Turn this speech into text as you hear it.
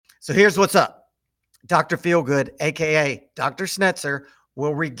So here's what's up. Dr. Feelgood, a.k.a. Dr. Snetzer,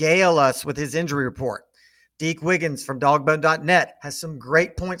 will regale us with his injury report. Deke Wiggins from dogbone.net has some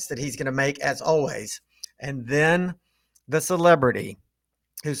great points that he's going to make, as always. And then the celebrity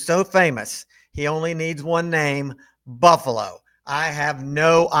who's so famous, he only needs one name, Buffalo. I have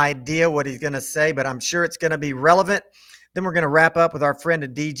no idea what he's going to say, but I'm sure it's going to be relevant. Then we're going to wrap up with our friend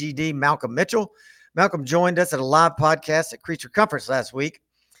at DGD, Malcolm Mitchell. Malcolm joined us at a live podcast at Creature Comforts last week.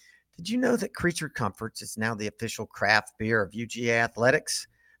 Did you know that Creature Comforts is now the official craft beer of UGA Athletics?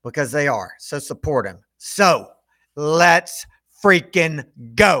 Because they are. So support them. So let's freaking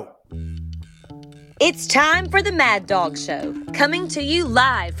go. It's time for the Mad Dawg Show, coming to you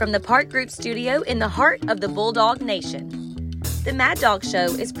live from the Park Group studio in the heart of the Bulldog Nation. The Mad Dawg Show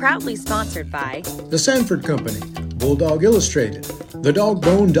is proudly sponsored by The Sanford Company, Bulldog Illustrated,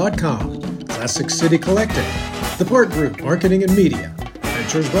 TheDogBone.com, Classic City Collective, The Park Group Marketing and Media,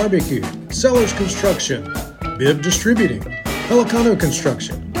 Ventures Barbecue, Sellers Construction, Bib Distributing, Pelicano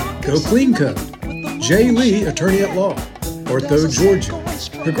Construction, Go Clean Co., Jay Lee, Attorney at Law, Ortho Georgia,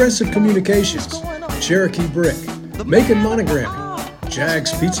 Progressive Communications, Cherokee Brick, Macon Monogramming,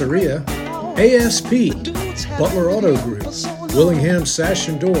 Jags Pizzeria, ASP, Butler Auto Group, Willingham Sash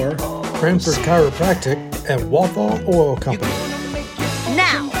and Door, Cranford Chiropractic, and Walthall Oil Company.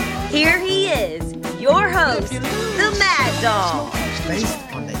 Now, here he is, your host, the Mad Dawg.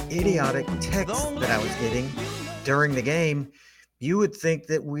 Based on the idiotic text that I was getting during the game, you would think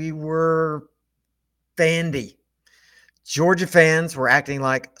that we were fandy. Georgia fans were acting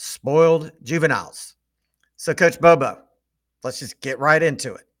like spoiled juveniles. So, Coach Bobo, let's just get right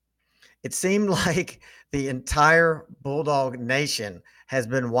into it. It seemed like the entire Bulldog Nation has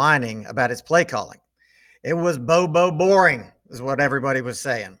been whining about his play calling. It was Bobo boring, is what everybody was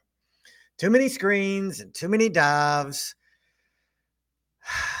saying. Too many screens and too many dives.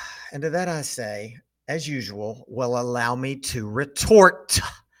 And to that I say, as usual, will allow me to retort.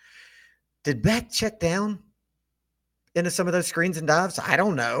 Did Beck check down into some of those screens and dives? I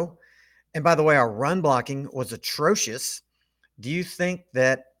don't know. And by the way, our run blocking was atrocious. Do you think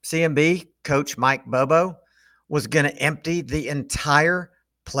that CMB coach Mike Bobo was going to empty the entire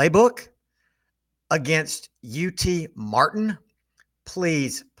playbook against UT Martin?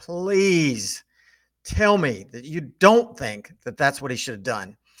 Please tell me that you don't think that that's what he should have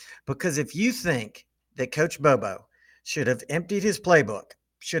done. Because if you think that Coach Bobo should have emptied his playbook,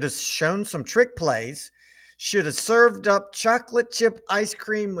 should have shown some trick plays, should have served up chocolate chip ice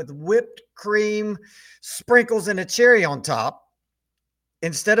cream with whipped cream, sprinkles, and a cherry on top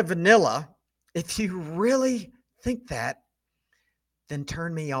instead of vanilla, if you really think that, then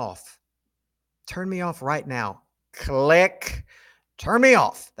turn me off. Turn me off right now. Click. Turn me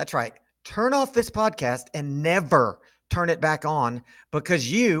off. That's right. Turn off this podcast and never turn it back on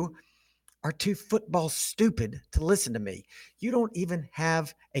because you are too football stupid to listen to me. You don't even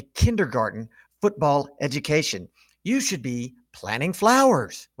have a kindergarten football education. You should be planting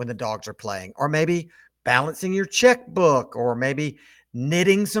flowers when the dogs are playing, or maybe balancing your checkbook, or maybe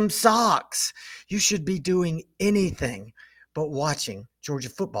knitting some socks. You should be doing anything but watching Georgia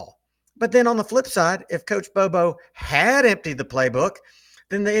football. But then on the flip side, if Coach Bobo had emptied the playbook,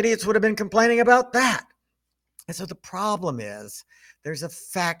 then the idiots would have been complaining about that. And so the problem is there's a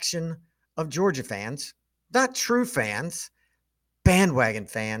faction of Georgia fans, not true fans, bandwagon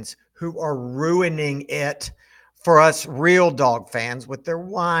fans, who are ruining it for us real dog fans with their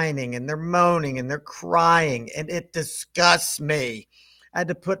whining and their moaning and their crying. And it disgusts me. I had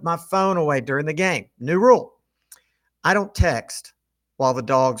to put my phone away during the game. New rule. I don't text while the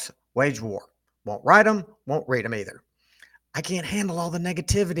dogs wage war. Won't write them, won't read them either. I can't handle all the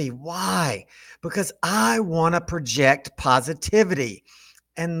negativity. Why? Because I want to project positivity.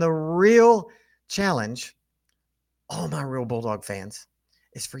 And the real challenge, all my real Bulldog fans,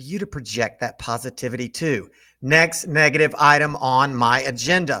 is for you to project that positivity too. Next negative item on my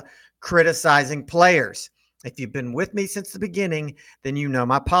agenda, criticizing players. If you've been with me since the beginning, then you know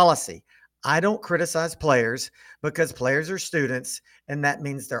my policy. I don't criticize players because players are students, and that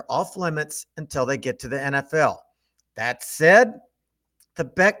means they're off limits until they get to the NFL. That said, the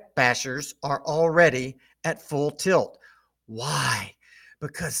Beck bashers are already at full tilt. Why?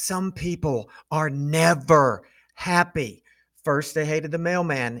 Because some people are never happy. First, they hated the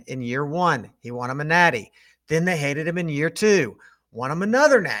mailman in year one. He won him a natty. Then they hated him in year two. Won him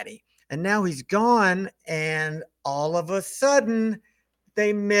another natty. And now he's gone, and all of a sudden,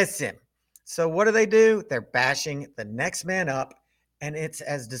 they miss him. So what do? They're bashing the next man up, and it's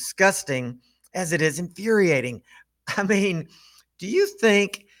as disgusting as it is infuriating. I mean, do you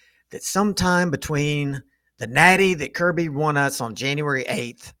think that sometime between the natty that Kirby won us on January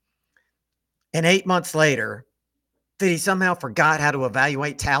 8th And 8 months later, did he somehow forgot how to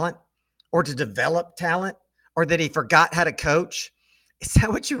evaluate talent or to develop talent or that he forgot how to coach? Is that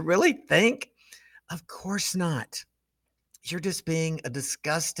what you really think? Of course not. You're just being a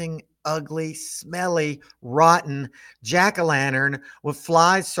disgusting, ugly, smelly, rotten jack-o'-lantern with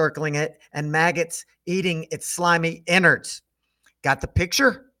flies circling it and maggots eating its slimy innards. Got the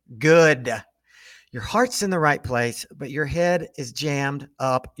picture? Good. Your heart's in the right place, but your head is jammed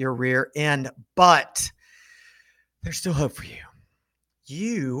up your rear end. But there's still hope for you.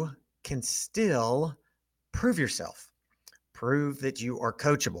 You can still prove yourself. Prove that you are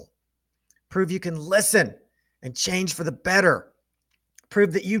coachable. Prove you can listen and change for the better.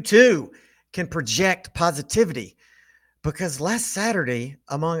 Prove that you too can project positivity. Because last Saturday,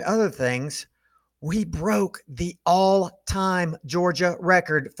 among other things, we broke the all-time Georgia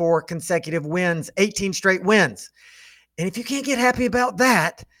record for consecutive wins, 18 straight wins. And if you can't get happy about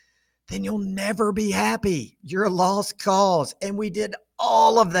that, then you'll never be happy. You're a lost cause. And we did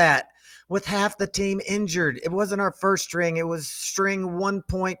all of that with half the team injured. It wasn't our first string. It was string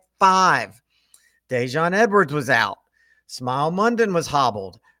 1.5. Dejon Edwards was out. Smile Munden was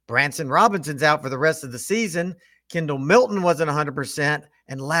hobbled. Branson Robinson's out for the rest of the season. Kendall Milton wasn't 100%.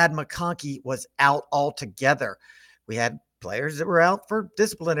 And Ladd McConkey was out altogether. We had players that were out for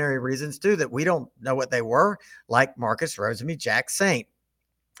disciplinary reasons too that we don't know what they were, like Marcus Rosemy, Jack Saint.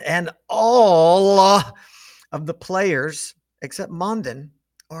 And all of the players, except Munden,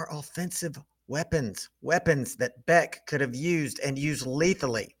 are offensive weapons that Beck could have used and used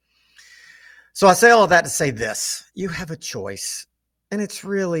lethally. So I say all of that to say this. You have a choice, and it's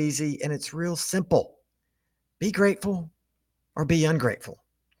real easy, and it's real simple. Be grateful or be ungrateful.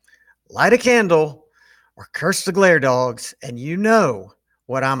 Light a candle or curse the glare dogs, and you know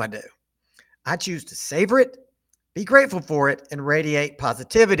what I'm going to do. I choose to savor it, be grateful for it, and radiate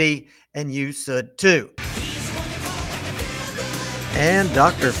positivity, and you should too. And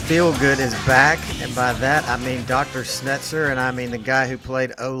Dr. Feelgood is back, and by that I mean Dr. Snetzer, and I mean the guy who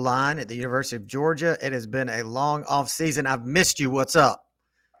played O-line at the University of Georgia. It has been a long off season. I've missed you. What's up?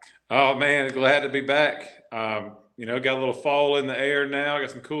 Oh man, glad to be back. Got a little fall in the air now.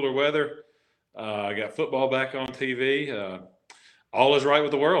 Got some cooler weather. I got football back on TV. All is right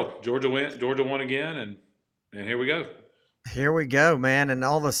with the world. Georgia won again, and here we go. Here we go, man. And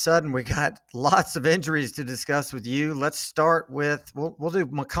all of a sudden, we got lots of injuries to discuss with you. Let's start with, we'll do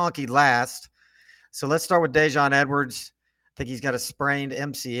McConkey last. So let's start with Dejon Edwards. I think he's got a sprained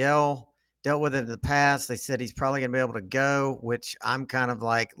MCL, dealt with it in the past. They said he's probably going to be able to go, which I'm kind of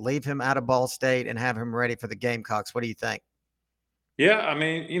like, leave him out of Ball State and have him ready for the Gamecocks. What do you think? Yeah, I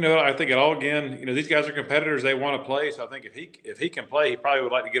mean, I think these guys are competitors. They want to play. So I think if he can play, he probably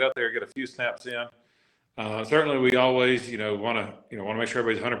would like to get up there and get a few snaps in. Certainly, we always, want to make sure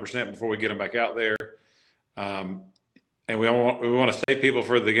everybody's 100% before we get them back out there. And we want to save people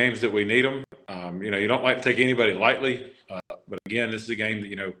for the games that we need them. You don't like to take anybody lightly, but again, this is a game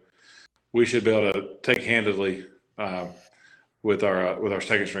that we should be able to take handedly with our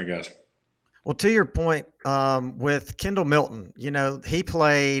second string guys. Well, to your point, with Kendall Milton, he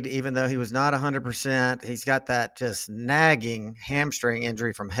played even though he was not 100%. He's got that just nagging hamstring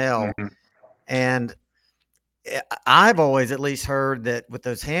injury from hell, Mm-hmm. and I've always at least heard that with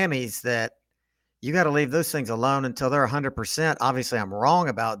those hammies that you got to leave those things alone until they're 100%. Obviously, I'm wrong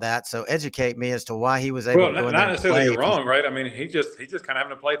about that. So educate me as to why he was able to go in there. Not necessarily you're wrong, right? I mean, he's just kind of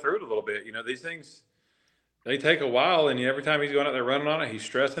having to play through it a little bit. These things, they take a while, and every time he's going out there running on it, he's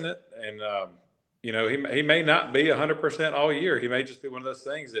stressing it. And, he may not be 100% all year. He may just be one of those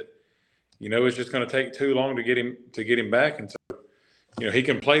things that, it's just going to take too long to get him back. And so, he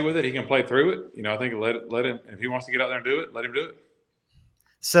can play with it. He can play through it. I think let him, if he wants to get out there and do it, let him do it.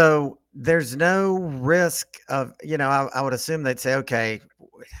 So there's no risk of, I would assume they'd say, okay,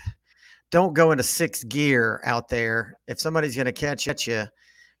 don't go into sixth gear out there. If somebody's going to catch you,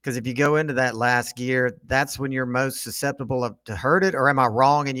 because if you go into that last gear, that's when you're most susceptible to hurt it. Or am I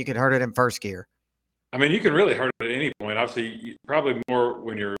wrong? And you can hurt it in first gear. I mean, you can really hurt it at any point. Obviously, probably more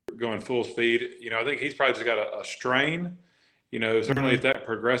when you're going full speed. I think he's probably just got a strain. Certainly if that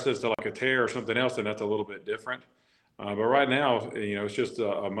progresses to like a tear or something else, then that's a little bit different. But right now, it's just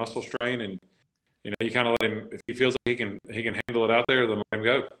a muscle strain, and you kind of let him. If he feels like he can handle it out there, then let him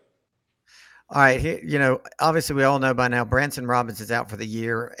go. All right, obviously we all know by now Branson Robinson's out for the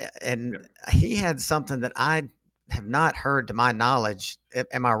year, and he had something that I have not heard to my knowledge.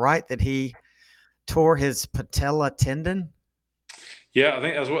 Am I right that he tore his patella tendon? Yeah, I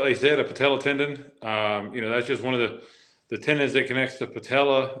think that's what they said, a patella tendon. That's just one of the tendons that connects the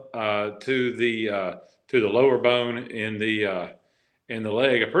patella to the lower bone in the in the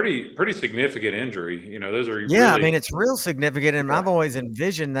leg, a pretty significant injury. You know, those are Yeah, I really mean, it's real significant, and I've yeah, always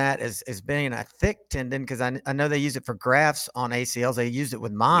envisioned that as being a thick tendon because I know they use it for grafts on ACLs. They used it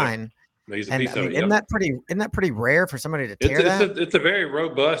with yeah. mine, They use a and piece I of mean, it. Yep. isn't that pretty rare for somebody to It's tear it's that? a very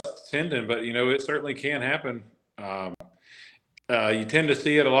robust tendon, but you know it certainly can happen. Um, you tend to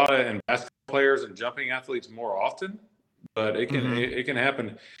see it a lot in basketball players and jumping athletes more often, but Mhm. it can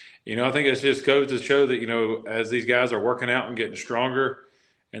happen. You know, I think it just goes to show that, you know, as these guys are working out and getting stronger,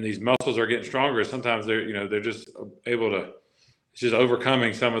 and these muscles are getting stronger, sometimes they're just able to, it's just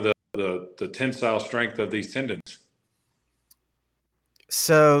overcoming some of the tensile strength of these tendons.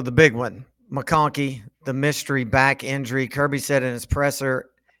 So the big one, McConkey, the mystery back injury. Kirby said in his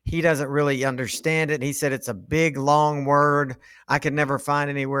presser, he doesn't really understand it. He said it's a big, long word. I could never find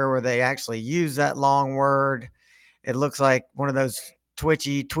anywhere where they actually use that long word. It looks like one of those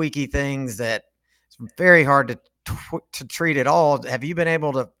twitchy, tweaky things that it's very hard to treat at all. Have you been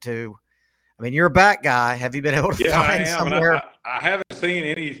able to? I mean, you're a back guy. Have you been able to Yeah, I find am, and somewhere? I haven't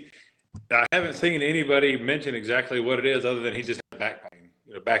seen anybody mention exactly what it is, other than he just had back pain,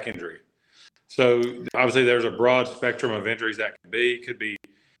 you know, back injury. So obviously, there's a broad spectrum of injuries that could be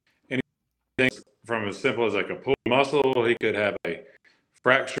anything from as simple as like a pulled muscle. He could have a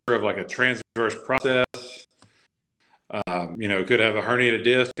fracture of like a transverse process. You know, could have a herniated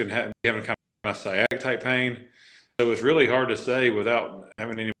disc and having kind of sciatic type pain. So it's really hard to say without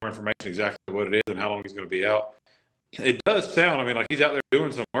having any more information exactly what it is and how long he's going to be out. It does sound, I mean, like he's out there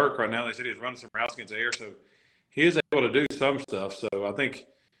doing some work right now. They said he's running some routes against the air, so he is able to do some stuff. So I think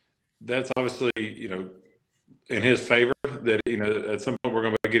that's obviously, you know, in his favor that, you know, at some point we're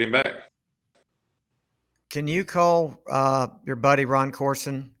going to get him back. Can you call your buddy Ron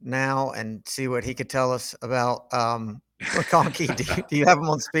Corson now and see what he could tell us about McConkey? Do you have him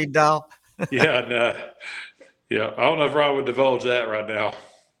on speed dial? Yeah, no, yeah. I don't know if Ron would divulge that right now.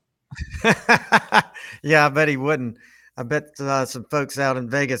 Yeah, I bet he wouldn't. I bet some folks out in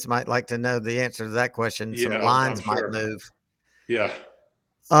Vegas might like to know the answer to that question. Yeah, Some I'm lines might sure. move. Yeah.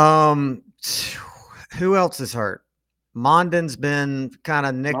 Who else is hurt? Mondon's been kind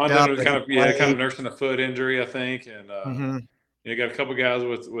of nicked Mondon up. was kind of nursing a foot injury, I think, and you got a couple guys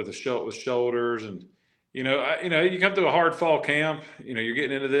with shoulders, and you know, you come through a hard fall camp. You know, you're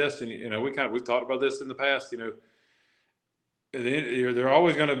getting into this, and you know, we've talked about this in the past. You know, they're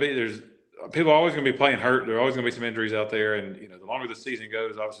always going to be people are always going to be playing hurt. There are always going to be some injuries out there, and you know, the longer the season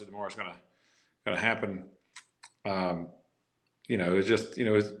goes, obviously, the more it's going to happen. You know, it's just, you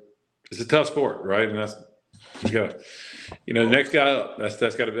know, it's a tough sport, right? And that's, you got, you know, the next guy, that's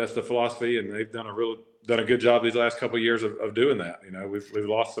the philosophy, and they've done a good job these last couple of years of doing that. You know, we've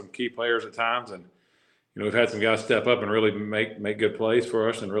lost some key players at times, and you know, we've had some guys step up and really make good plays for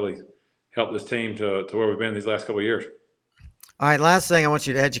us and really help this team to where we've been these last couple of years. All right, last thing, I want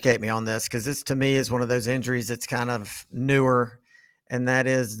you to educate me on this because this to me is one of those injuries that's kind of newer, and that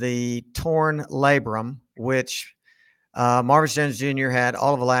is the torn labrum, which Marvin Jones Jr. had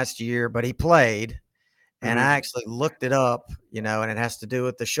all of last year, but he played. And I actually looked it up, you know, and it has to do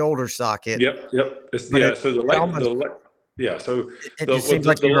with the shoulder socket. Yep. So it just seems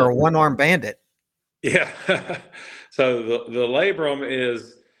like you're a one-arm bandit. Yeah. So the labrum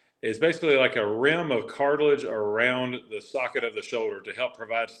is basically like a rim of cartilage around the socket of the shoulder to help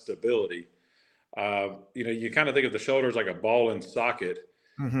provide stability. You know, you kind of think of the shoulder as like a ball and socket.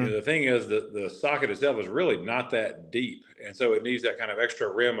 Mm-hmm. You know, the thing is that the socket itself is really not that deep, and so it needs that kind of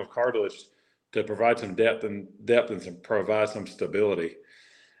extra rim of cartilage to provide some depth and provide some stability.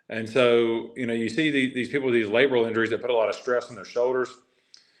 And so, you know, you see these people with these labral injuries that put a lot of stress on their shoulders.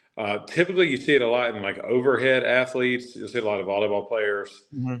 Typically, you see it a lot in like overhead athletes. You'll see a lot of volleyball players,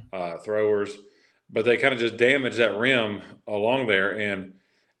 throwers, but they kind of just damage that rim along there. And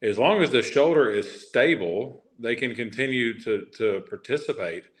as long as the shoulder is stable, they can continue to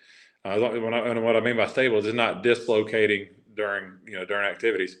participate. What I mean by stable is it's not dislocating during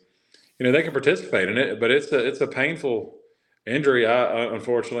activities. You know, they can participate in it, but it's a painful injury. I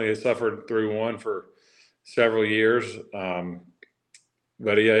unfortunately have suffered through one for several years.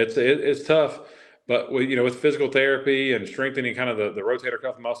 But yeah, it's tough. But with physical therapy and strengthening kind of the rotator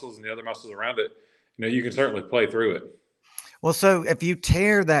cuff muscles and the other muscles around it, you know, you can certainly play through it. Well, so if you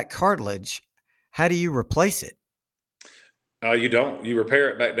tear that cartilage, how do you replace it? You repair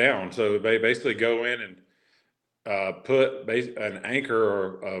it back down. So they basically go in and put an anchor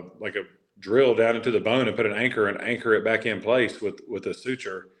or like a drill down into the bone and put an anchor and anchor it back in place with a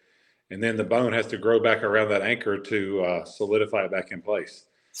suture. And then the bone has to grow back around that anchor to solidify it back in place.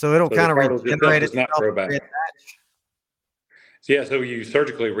 So it'll kind of regenerate itself does not grow back. So you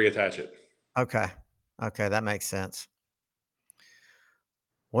surgically reattach it. Okay, that makes sense.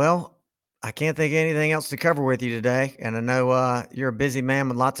 Well, I can't think of anything else to cover with you today. And I know you're a busy man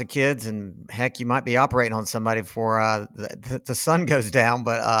with lots of kids, and heck, you might be operating on somebody before the sun goes down.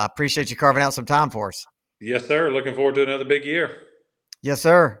 But I appreciate you carving out some time for us. Yes, sir. Looking forward to another big year. Yes,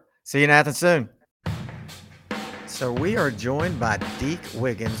 sir. See you in Athens soon. So we are joined by Deke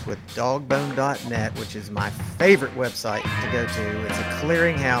Wiggins with dogbone.net, which is my favorite website to go to. It's a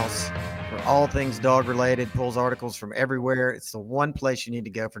clearinghouse for all things dog related, pulls articles from everywhere. It's the one place you need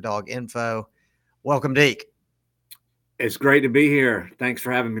to go for dog info. Welcome, Deke. It's great to be here. Thanks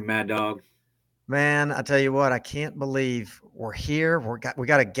for having me, Mad Dawg. Man, I tell you what, I can't believe we're here. We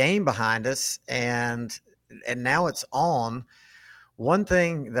got a game behind us, and now it's on. One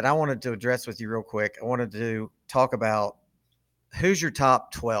thing that I wanted to address with you real quick, I wanted to talk about who's your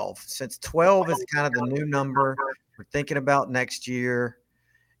top 12. Since 12 is kind of the new number we're thinking about next year,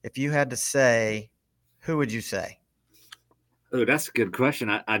 if you had to say, who would you say? Oh, that's a good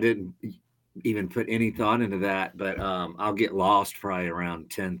question. I didn't even put any thought into that, but I'll get lost probably around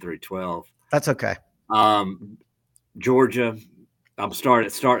 10 through 12. That's okay. Georgia, I'm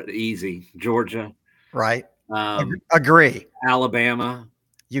start easy. Georgia. Right. Agree. Alabama.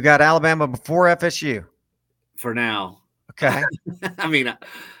 You got Alabama before FSU? For now. Okay. I mean,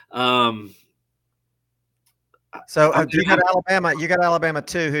 so you got Alabama. You got Alabama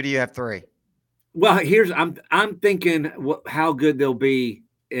 2. Who do you have 3? Well, I'm thinking how good they'll be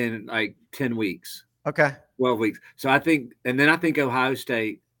in like 10 weeks. Okay. 12 weeks. So I think Ohio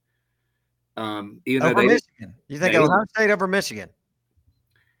State. Even over Michigan. You think Ohio State over Michigan?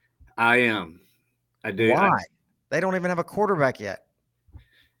 I am. I do. Why? They don't even have a quarterback yet.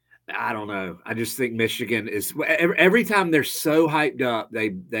 I don't know. I just think Michigan is every time they're so hyped up,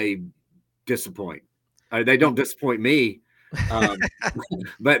 they disappoint. They don't disappoint me,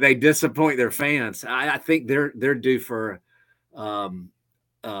 but they disappoint their fans. I think they're due for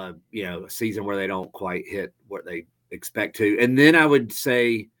a season where they don't quite hit what they expect to. And then I would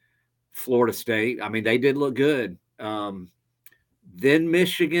say Florida State. I mean, they did look good. Then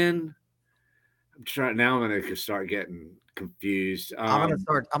Michigan. I'm going to start getting confused. I'm going to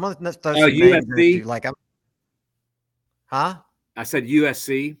throw some USC. Huh? I said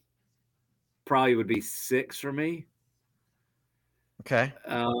USC probably would be 6 for me. Okay.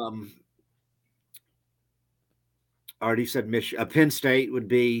 Already said Michigan. Penn State would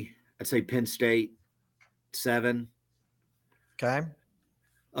be. I'd say Penn State 7. Okay.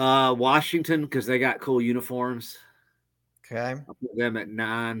 Washington, because they got cool uniforms. Okay. I'll put them at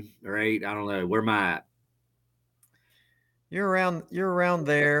 9 or 8. I don't know. Where am I at? You're around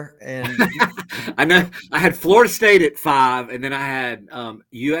there. And I know I had Florida State at 5, and then I had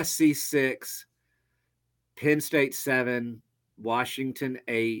USC 6, Penn State 7, Washington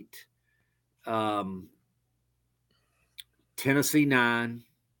 8, Tennessee 9,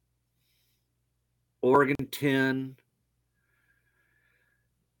 Oregon 10.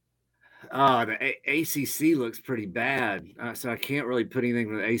 The ACC looks pretty bad, so I can't really put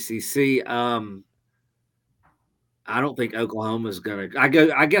anything with ACC. I don't think Oklahoma's going to.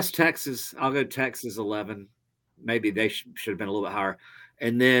 I guess Texas. I'll go Texas 11. Maybe they should have been a little bit higher.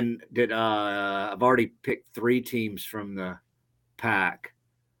 And then I've already picked 3 teams from the Pac,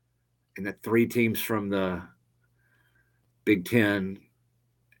 and the 3 teams from the Big Ten,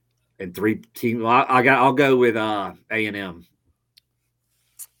 and 3 teams. Well, I'll go with A&M.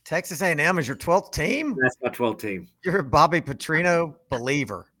 Texas A&M is your 12th team? That's my 12th team. You're a Bobby Petrino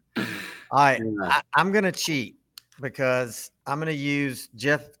believer. All right, I'm going to cheat because I'm going to use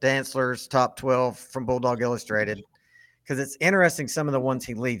Jeff Dantzler's top 12 from Bulldog Illustrated because it's interesting some of the ones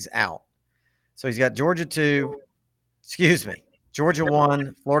he leaves out. So he's got Georgia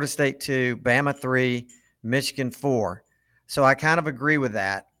 1, Florida State 2, Bama 3, Michigan 4. So I kind of agree with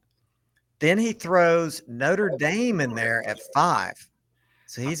that. Then he throws Notre Dame in there at 5.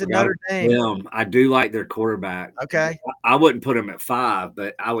 So he's a Notre Dame. I do like their quarterback. Okay. I wouldn't put him at 5,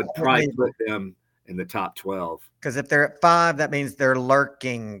 but I would probably put them in the top 12. Because if they're at 5, that means they're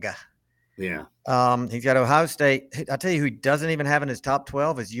lurking. Yeah. He's got Ohio State. I'll tell you who he doesn't even have in his top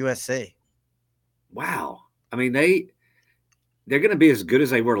 12 is USC. Wow. I mean, they're going to be as good as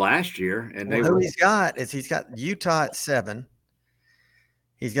they were last year. And who he's got Utah at 7.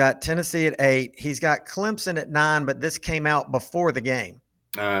 He's got Tennessee at 8. He's got Clemson at 9, but this came out before the game.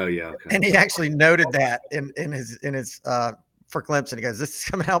 Oh yeah, okay. And he actually noted that in his for Clemson. He goes, "This is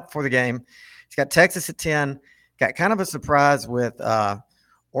coming out before the game." He's got Texas at 10. Got kind of a surprise with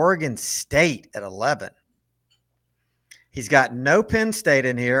Oregon State at 11. He's got no Penn State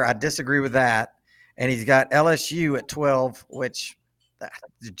in here. I disagree with that. And he's got LSU at 12, which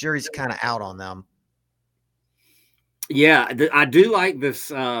the jury's kind of out on them. Yeah, I do like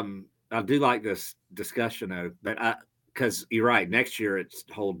this. I do like this discussion though, but because you're right, next year it's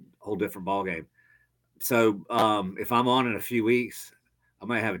whole different ball game. So if I'm on in a few weeks, I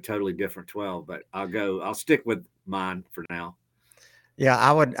might have a totally different 12, but I'll stick with mine for now. Yeah,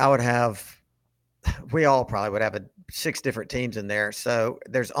 I would have. We all probably would have 6 different teams in there. So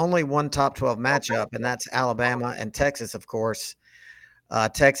there's only one top 12 matchup, and that's Alabama and Texas, of course.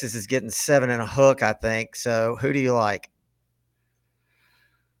 Texas is getting 7 and a hook, I think. So who do you like?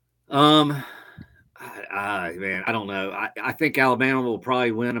 Man, I don't know. I think Alabama will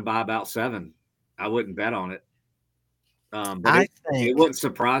probably win by about 7. I wouldn't bet on it. But I it think wouldn't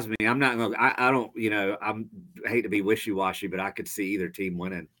surprise me. I'm not gonna. I don't. I hate to be wishy washy, but I could see either team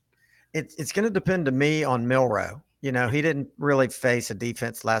winning. it's going to depend to me on Milroe. He didn't really face a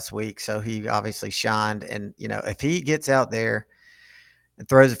defense last week, so he obviously shined. And if he gets out there and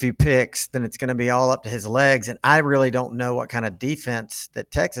throws a few picks, then it's going to be all up to his legs. And I really don't know what kind of defense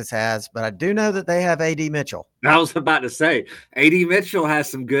that Texas has, but I do know that they have A.D. Mitchell. I was about to say, A.D. Mitchell has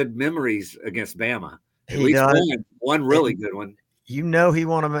some good memories against Bama. At He least does. one really good one. He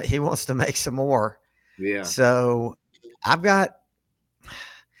wants to make some more. Yeah. So I've got,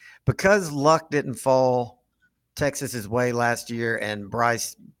 because luck didn't fall Texas's way last year and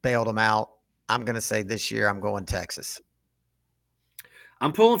Bryce bailed him out, I'm going to say this year I'm going Texas.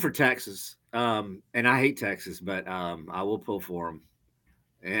 I'm pulling for Texas, and I hate Texas, but I will pull for them.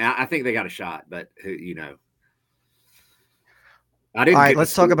 And I think they got a shot, but I didn't. All right,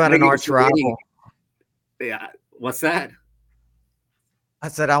 let's talk about an arch rival. Yeah, what's that? I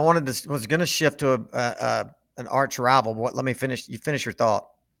said I was going to shift to an arch rival. Let me finish. You finish your thought.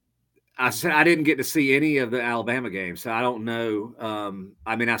 I said I didn't get to see any of the Alabama games, so I don't know.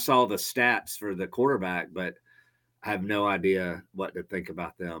 I mean, I saw the stats for the quarterback, but I have no idea what to think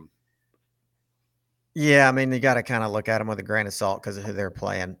about them. Yeah, I mean, you got to kind of look at them with a grain of salt because of who they're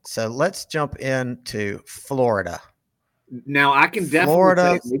playing. So let's jump into Florida. Now, I can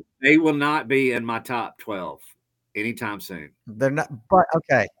definitely say they will not be in my top 12 anytime soon. They're not, but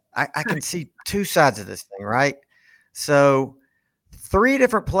okay. I can see two sides of this thing, right? So 3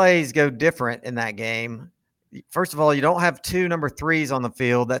 different plays go different in that game. First of all, you don't have 2 number 3s on the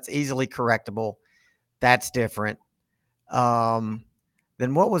field. That's easily correctable. That's different. Then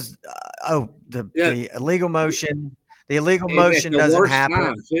what was the illegal motion? The illegal motion doesn't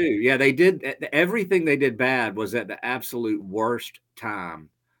happen too. Yeah, they did everything they did bad was at the absolute worst time.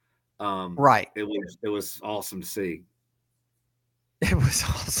 Right. It was awesome to see. It was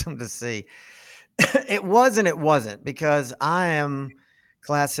awesome to see. It was and it wasn't, because I am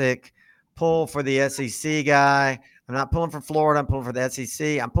classic pull for the SEC guy. I'm not pulling for Florida. I'm pulling for the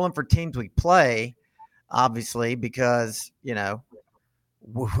SEC. I'm pulling for teams we play, obviously, because,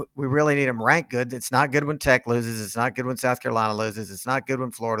 we really need them ranked good. It's not good when Tech loses. It's not good when South Carolina loses. It's not good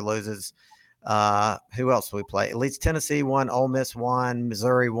when Florida loses. Who else do we play? At least Tennessee won, Ole Miss won,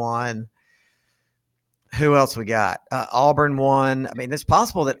 Missouri won. Who else we got? Auburn won. I mean, it's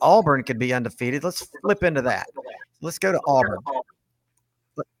possible that Auburn could be undefeated. Let's flip into that. Let's go to Auburn.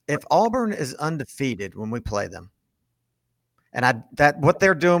 If Auburn is undefeated when we play them, and what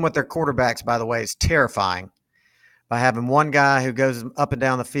they're doing with their quarterbacks, by the way, is terrifying. By having one guy who goes up and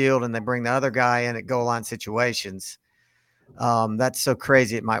down the field and they bring the other guy in at goal line situations. That's so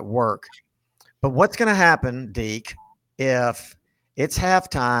crazy it might work. But what's going to happen, Deke, if it's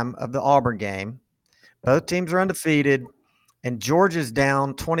halftime of the Auburn game, both teams are undefeated, and Georgia's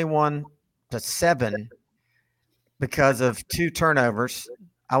down 21-7 because of 2 turnovers?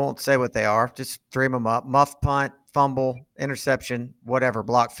 I won't say what they are. Just dream them up. Muff punt, fumble, interception, whatever,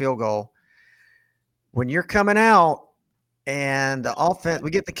 block field goal. When you're coming out and the offense,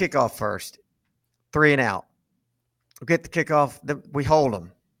 we get the kickoff first, 3 and out. We get the kickoff, we hold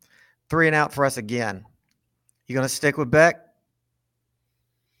them. 3 and out for us again. You going to stick with Beck?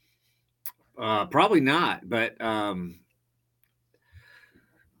 Probably not, but I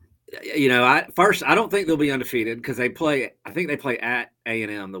don't think they'll be undefeated because I think they play at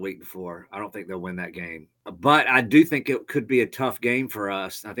A&M the week before. I don't think they'll win that game, but I do think it could be a tough game for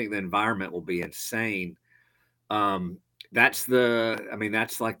us. I think the environment will be insane. That's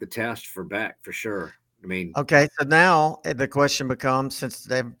like the test for Beck for sure. I mean, okay. So now the question becomes, since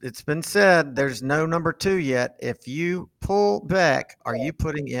it's been said there's no number 2 yet, if you pull Beck, are you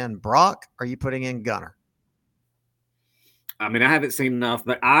putting in Brock? Or are you putting in Gunner? I mean, I haven't seen enough,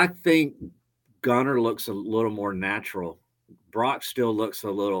 but I think Gunner looks a little more natural. Brock still looks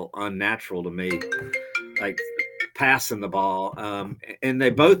a little unnatural to me, like passing the ball. And they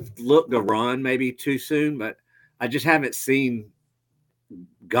both look to run maybe too soon, but I just haven't seen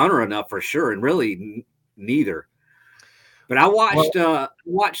Gunner enough for sure, and really neither. But I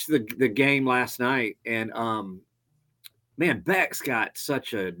watched the game last night, and man, Beck's got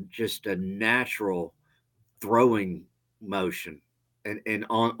such just a natural throwing motion, and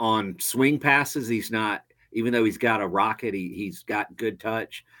on swing passes, he's not. Even though he's got a rocket, he's got good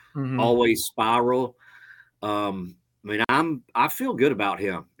touch. Mm-hmm. Always spiral. I mean, I feel good about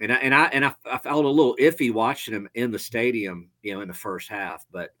him, and I felt a little iffy watching him in the stadium, in the first half.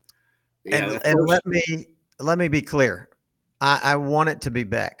 But let me be clear, I want it to be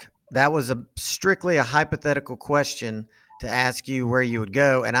Beck. That was strictly a hypothetical question to ask you where you would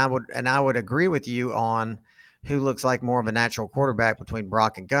go, and I would agree with you on who looks like more of a natural quarterback between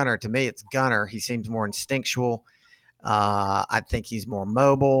Brock and Gunner. To me, it's Gunner. He seems more instinctual. I think he's more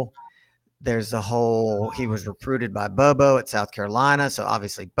mobile. There's he was recruited by Bobo at South Carolina, so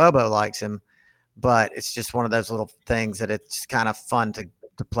obviously Bobo likes him, but it's just one of those little things that it's kind of fun to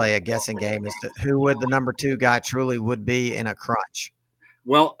play a guessing game as to who would the number 2 guy truly would be in a crunch.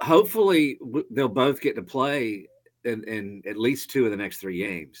 Well, hopefully they'll both get to play in at least 2 of the next 3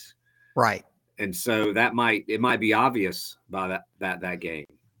 games. Right. And so it might be obvious by that game.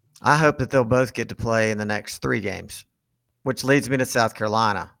 I hope that they'll both get to play in the next 3 games, which leads me to South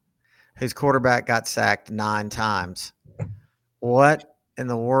Carolina, whose quarterback got sacked 9 times. What in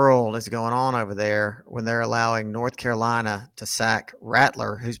the world is going on over there when they're allowing North Carolina to sack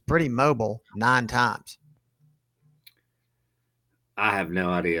Rattler, who's pretty mobile, 9 times? I have no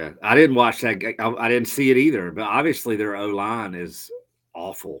idea. I didn't watch that. I didn't see it either, but obviously their O-line is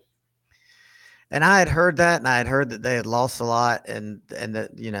awful. And I had heard that, and I had heard that they had lost a lot, and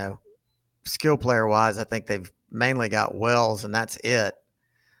that, skill player wise, I think they've mainly got Wells, and that's it.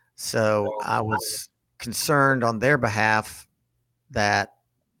 So I was concerned on their behalf that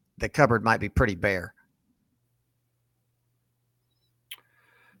the cupboard might be pretty bare.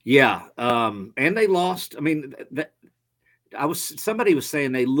 Yeah. And they lost. I mean, somebody was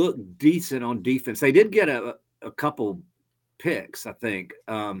saying they look decent on defense. They did get a couple picks, I think.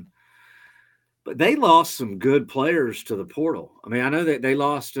 But they lost some good players to the portal. I mean, I know that they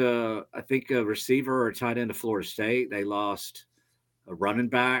lost, I think, a receiver or tight end to Florida State. They lost a running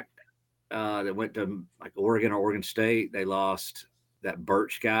back that went to like Oregon or Oregon State. They lost that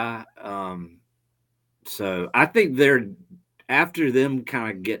Birch guy. So I think they're after them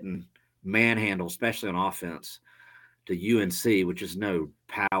kind of getting manhandled, especially on offense, to UNC, which is no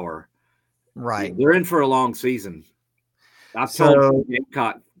power. Right. They're in for a long season. I've told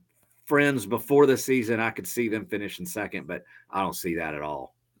Gamecock friends before the season I could see them finishing second, but I don't see that at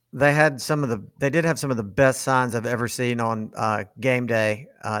all. They did have some of the best signs I've ever seen on game day,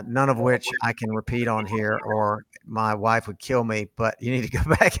 none of which I can repeat on here or my wife would kill me, but you need to go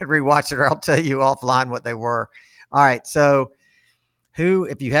back and rewatch it or I'll tell you offline what they were. All right. So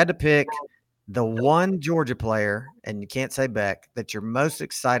if you had to pick the one Georgia player, and you can't say Beck, that you're most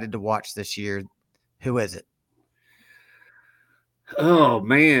excited to watch this year, who is it? Oh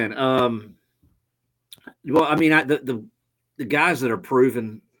man. Well, I mean, the guys that are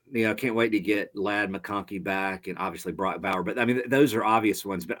proven, I can't wait to get Ladd McConkey back and obviously Brock Bauer, but I mean, those are obvious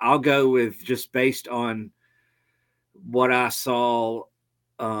ones, but I'll go with just based on what I saw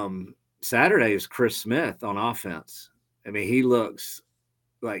Saturday is Chris Smith on offense. I mean, he looks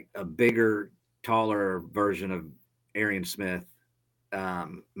like a bigger, taller version of Arian Smith. I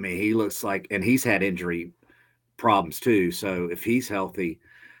mean, he looks like, and he's had injury problems too. So if he's healthy,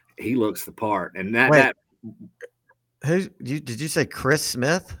 he looks the part. And did you say Chris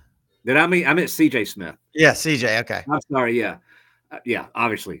Smith? I meant CJ Smith. Yeah, CJ. Okay. I'm sorry. Yeah. Yeah.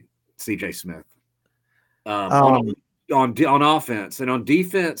 Obviously CJ Smith. On offense and on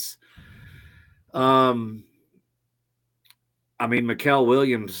defense. I mean, Mikael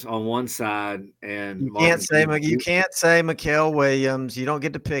Williams on one side, and you can't say Mikael Williams. You don't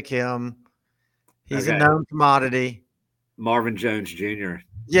get to pick him. He's a known commodity. Marvin Jones Jr.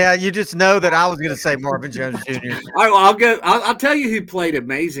 Yeah, you just know that I was going to say Marvin Jones Jr. All right, well, I'll tell you who played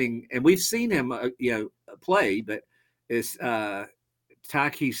amazing, and we've seen him, play. But it's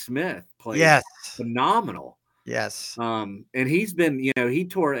Tyke Smith played phenomenal. Yes. And he's been, he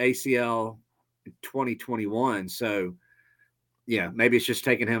tore ACL in 2021, so. Yeah, maybe it's just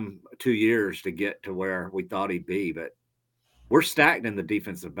taking him 2 years to get to where we thought he'd be, but we're stacked in the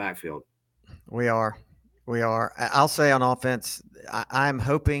defensive backfield. We are. I'll say on offense, I'm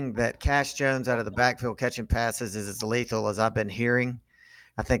hoping that Cash Jones out of the backfield catching passes is as lethal as I've been hearing.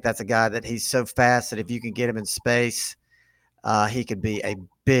 I think that's a guy that he's so fast that if you can get him in space, he could be a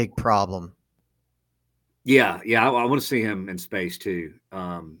big problem. Yeah, I want to see him in space too.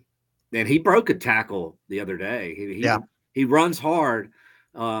 And he broke a tackle the other day. He runs hard,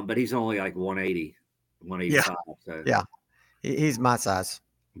 but he's only like 180, 185. Yeah. He's my size.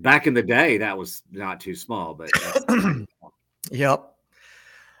 Back in the day, that was not too small, but Yep.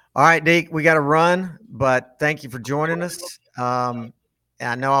 All right, Deke, we got to run, but thank you for joining us. And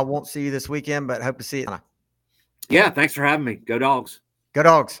I know I won't see you this weekend, but hope to see you. Yeah, thanks for having me. Go Dogs. Go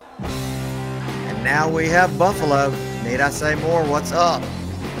Dogs. And now we have Buffalo. Need I say more? What's up?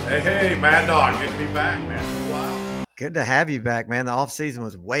 Hey, Mad Dawg. Good to be back, man. Wow. Good to have you back, man. The offseason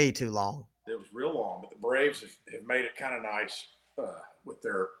was way too long. It was real long, but the Braves have made it kind of nice with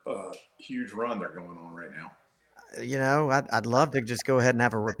their huge run they're going on right now. You know, I'd love to just go ahead and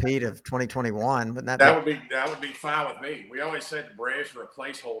have a repeat of 2021, but that would be fine with me. We always said the Braves were a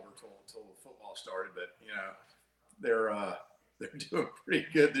placeholder till football started, but you know they're doing pretty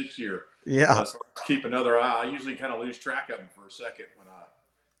good this year. Yeah, so let's keep another eye. I usually kind of lose track of them for a second when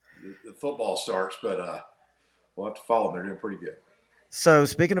the football starts, but we'll have to follow them. They're doing pretty good. So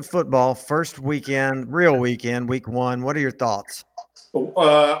speaking of football, first weekend, real weekend, week one. What are your thoughts?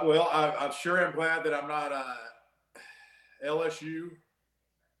 Well, I'm sure I'm glad that I'm not LSU.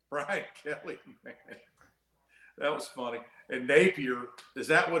 Brian Kelly, man, that was funny. And Napier, is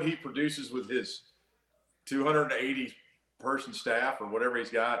that what he produces with his 280 person staff or whatever he's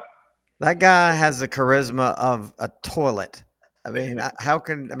got? That guy has the charisma of a toilet. I mean,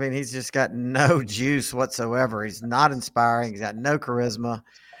 he's just got no juice whatsoever. He's not inspiring. He's got no charisma.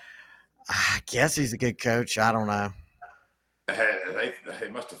 I guess he's a good coach. I don't know. They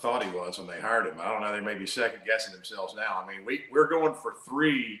must have thought he was when they hired him. I don't know. They may be second guessing themselves now. I mean, we're going for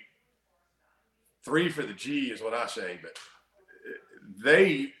three for the G is what I say, but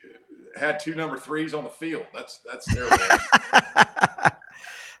they had 2 number 3s on the field. That's their way.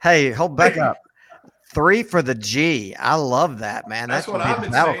 Hey, hold back up. 3 for the G. I love that, man. That's what I've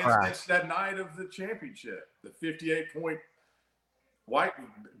been saying. It's that night of the championship, the 58-point white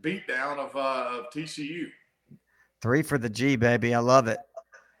beatdown of TCU. 3 for the G, baby. I love it.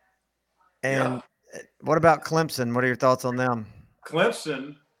 And What about Clemson? What are your thoughts on them?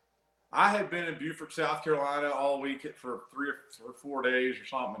 Clemson, I had been in Beaufort, South Carolina all week for 3 or 4 days or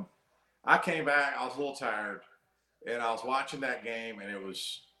something. I came back. I was a little tired, and I was watching that game, and it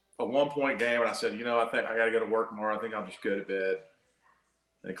was a 1-point game. And I said, I think I got to go to work tomorrow. I think I'll just go to bed.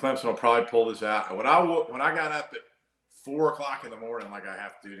 And Clemson will probably pull this out. And when I got up at 4 o'clock in the morning, like I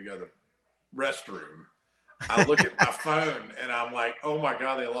have to go to the restroom, I look at my phone and I'm like, oh my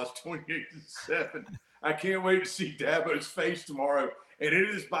God, they lost 28-7. I can't wait to see Dabo's face tomorrow. And it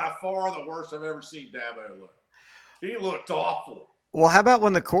is by far the worst I've ever seen Dabo look. He looked awful. Well, how about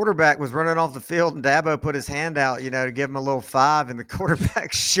when the quarterback was running off the field and Dabo put his hand out, to give him a little 5, and the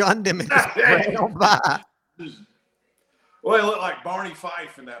quarterback shunned him and just ran on by. Well, he looked like Barney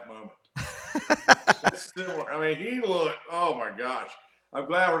Fife in that moment. He looked, oh my gosh. I'm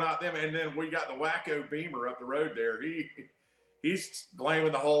glad we're not them. And then we got the wacko Beamer up the road there. He's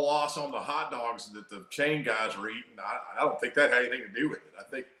blaming the whole loss on the hot dogs that the chain guys were eating. I don't think that had anything to do with it. I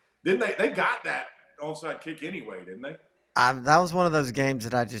think they got that onside kick anyway, didn't they? That was one of those games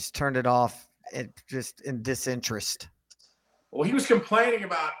that I just turned it off just in disinterest. Well, he was complaining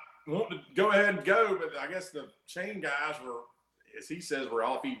about wanting to go ahead and go, but I guess the chain guys were, as he says, were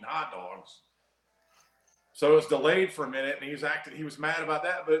off eating hot dogs. So it was delayed for a minute, and he was mad about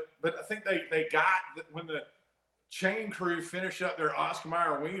that. But I think they got when the chain crew finished up their Oscar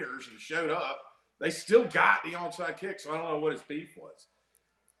Mayer wieners and showed up, they still got the onside kick. So I don't know what his beef was.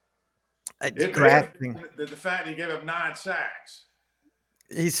 Grasping. The fact that he gave up 9 sacks.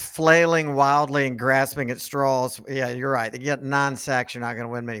 He's flailing wildly and grasping at straws. Yeah, you're right. You get 9 sacks, you're not going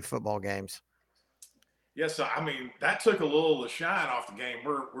to win many football games. Yes, that took a little of the shine off the game.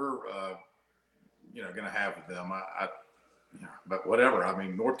 We're going to have with them. But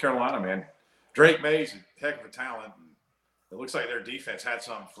whatever. North Carolina, man. Drake May's a heck of a talent. And it looks like their defense had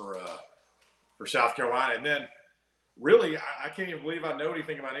something for South Carolina. And then, really, I can't even believe I know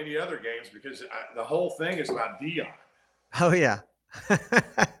anything about any other games because the whole thing is about Dion. Oh, yeah.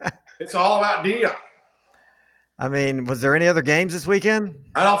 It's all about Dion. Was there any other games this weekend?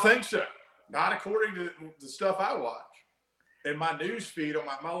 I don't think so. Not according to the stuff I watch. In my news feed, on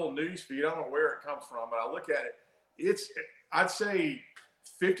my little news feed, I don't know where it comes from, but I look at it. I'd say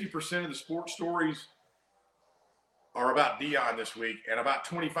 50% of the sports stories are about Dion this week, and about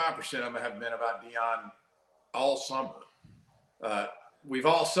 25% of them have been about Dion all summer. We've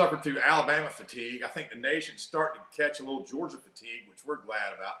all suffered through Alabama fatigue. I think the nation's starting to catch a little Georgia fatigue, which we're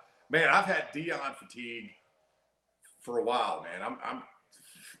glad about. Man, I've had Dion fatigue for a while, man.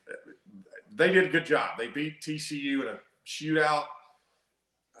 They did a good job. They beat TCU in a shootout.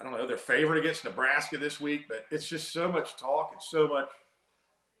 I don't know, they're favored against Nebraska this week, but it's just so much talk and so much.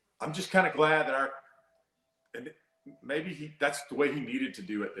 I'm just kind of glad that maybe that's the way he needed to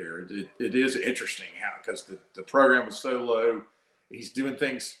do it there. It is interesting how, because the program was so low, he's doing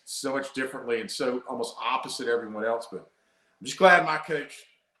things so much differently and so almost opposite everyone else. But I'm just glad my coach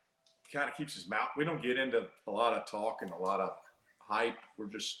kind of keeps his mouth. We don't get into a lot of talk and a lot of hype. We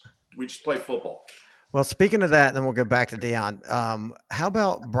just play football. Well, speaking of that, then we'll go back to Deion. How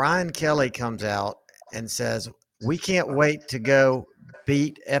about Brian Kelly comes out and says, we can't wait to go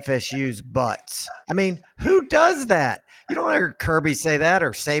beat FSU's butts. I mean, who does that? You don't hear Kirby say that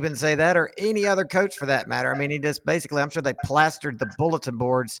or Saban say that or any other coach for that matter. I mean, he just basically, I'm sure they plastered the bulletin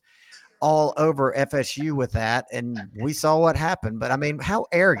boards all over FSU with that, and we saw what happened. But I mean, how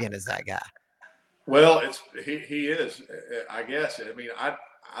arrogant is that guy? Well, he is, I guess. I mean, I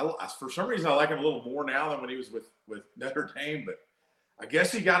for some reason I like him a little more now than when he was with Notre Dame, but I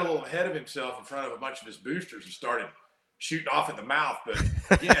guess he got a little ahead of himself in front of a bunch of his boosters and started shooting off at the mouth. But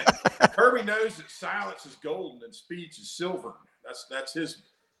again, Kirby knows that silence is golden and speech is silver. That's his.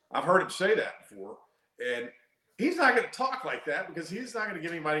 I've heard him say that before, and he's not going to talk like that because he's not going to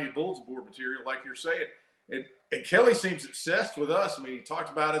give anybody any bulletin board material like you're saying. And Kelly seems obsessed with us. I mean, he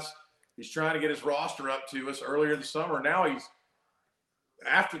talked about us. He's trying to get his roster up to us earlier this summer. Now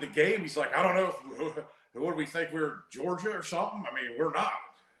after the game, he's like, I don't know, what do we think, we're Georgia or something? I mean, we're not.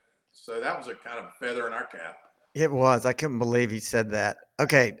 So that was a kind of feather in our cap. It was. I couldn't believe he said that.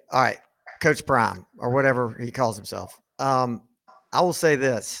 Okay. All right. Coach Prime or whatever he calls himself. I will say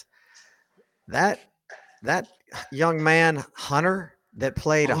this, that young man, Hunter, that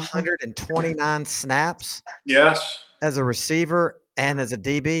played 129 snaps. Yes. As a receiver and as a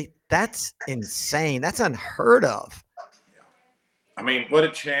DB, that's insane. That's unheard of. I mean, what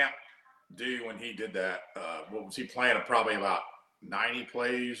did Champ do when he did that? What was he playing? Probably about 90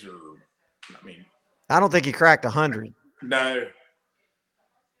 plays, or I mean, I don't think he cracked 100. No.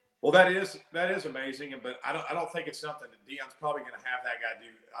 Well, that is amazing, but I don't think it's something that Deion's probably going to have that guy do.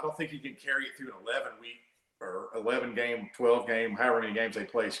 I don't think he can carry it through an 11-week or 11 game, 12 game, however many games they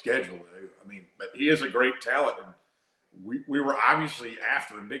play schedule. I mean, but he is a great talent, and we were obviously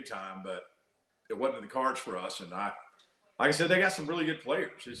after him big time, but it wasn't in the cards for us. And like I said, they got some really good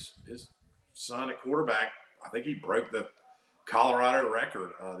players. His son at quarterback, I think he broke the Colorado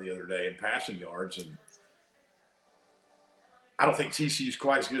record the other day in passing yards. And I don't think TCU's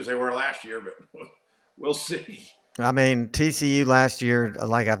quite as good as they were last year, but we'll see. I mean, TCU last year,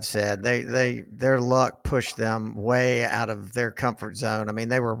 like I've said, their luck pushed them way out of their comfort zone. I mean,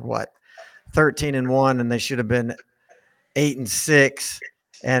 they were 13-1, and they should have been 8-6.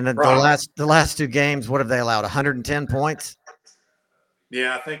 And the last two games, what have they allowed? 110 points.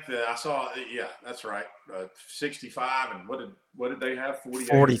 Yeah, I think I saw. Yeah, that's right. 65, and what did they have?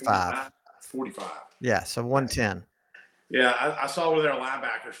 45. 45. Yeah, so 110. Yeah, I saw one of their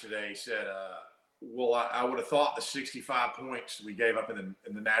linebackers today. He said, "Well, I would have thought the 65 points we gave up in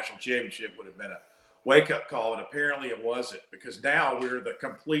the national championship would have been a wake-up call, and apparently it wasn't, because now we're the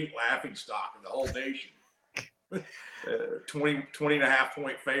complete laughingstock of the whole nation." 20.5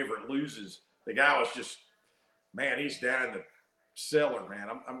 point favorite loses. The guy was just, man, he's down in the cellar, man.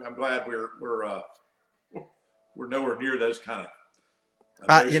 I'm glad we're nowhere near those kind of.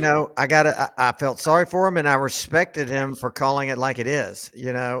 I felt sorry for him, and I respected him for calling it like it is,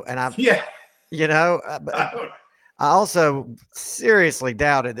 and I also seriously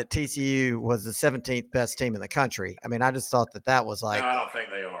doubted that TCU was the 17th best team in the country. I mean, I just thought that was like, no, I don't think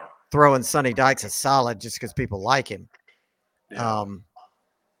they are. Throwing Sonny Dykes a solid just because people like him. Yeah.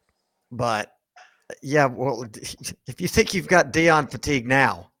 But yeah, well, if you think you've got Deion fatigue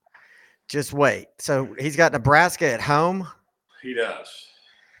now, just wait. So he's got Nebraska at home. He does.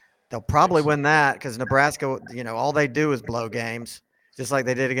 They'll probably win that because Nebraska, all they do is blow games, just like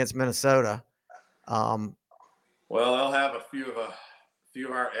they did against Minnesota. Well, they'll have a few of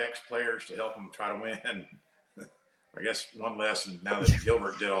our ex-players to help them try to win. I guess one less now that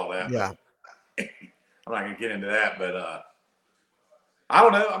Gilbert did all that. Yeah. I'm not going to get into that, but I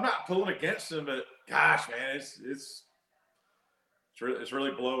don't know. I'm not pulling against them, but gosh, man, it's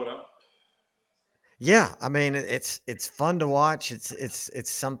really blowing up. Yeah, I mean, it's fun to watch.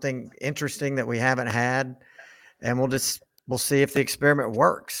 It's something interesting that we haven't had, and we'll see if the experiment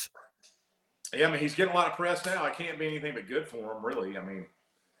works. Yeah, I mean, he's getting a lot of press now. I can't be anything but good for him, really. I mean,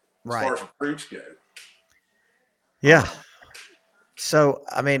 as far as recruits go. Yeah. So,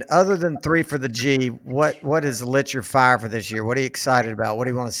 I mean, other than 3 for the G, what has lit your fire for this year? What are you excited about? What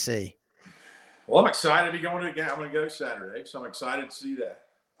do you want to see? Well, I'm excited to be going to the game. I'm going to go Saturday, so I'm excited to see that.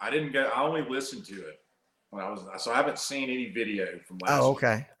 I didn't go. I only listened to it so I haven't seen any video from last week. Oh,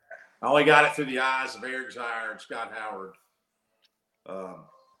 okay. I only got it through the eyes of Eric Zier and Scott Howard.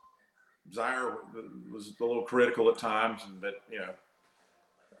 Zaire was a little critical at times, but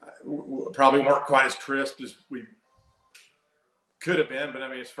probably weren't quite as crisp as we could have been. But I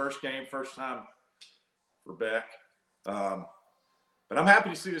mean, it's first game, first time for Beck. But I'm happy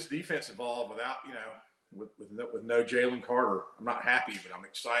to see this defense evolve without, with no Jalen Carter. I'm not happy, but I'm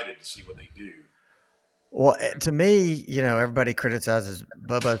excited to see what they do. Well, to me, everybody criticizes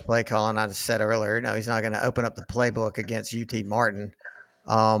Bobo's play calling. I just said earlier, no, he's not going to open up the playbook against UT Martin.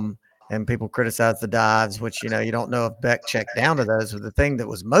 And people criticize the dives, which, you don't know if Beck checked down to those. But the thing that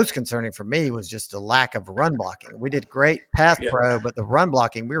was most concerning for me was just the lack of run blocking. We did great pass pro, but the run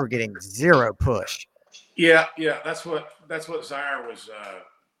blocking, we were getting zero push. Yeah. That's what Zaire was,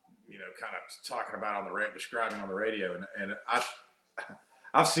 kind of talking about describing on the radio. And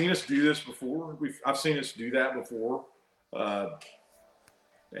I've seen us do this before. I've seen us do that before, and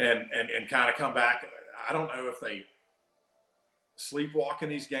kind of come back. I don't know if they sleepwalk in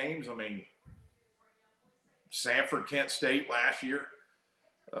these games. I mean, Sanford, Kent State last year.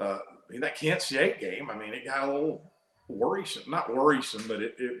 That Kent State game. I mean, it got a little worrisome. Not worrisome, but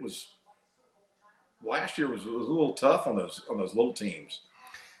it was. Last year was a little tough on those little teams.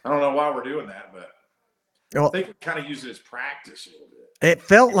 I don't know why we're doing that, but I think we kind of use it as practice a little bit. It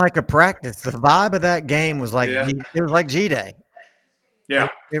felt like a practice. The vibe of that game was like it was like G-Day. Yeah,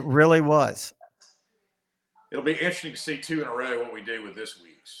 it really was. It'll be interesting to see 2 in a row what we do with this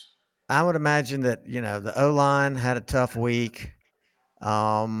week's. I would imagine that the O-line had a tough week.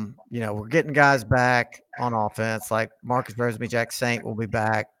 We're getting guys back on offense, like Marcus Rosemy-Jack Saint will be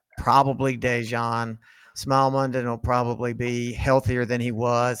back. Probably Dejan. Smile Munden will probably be healthier than he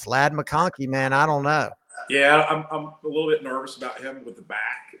was. Ladd McConkey, man, I don't know. Yeah, I'm a little bit nervous about him with the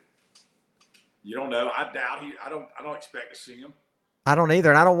back. You don't know. I doubt I don't expect to see him. I don't either,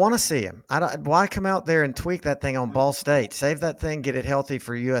 and I don't want to see him. Why come out there and tweak that thing on Ball State? Save that thing, get it healthy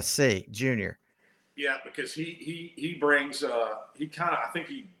for USC Junior. Yeah, because he brings I think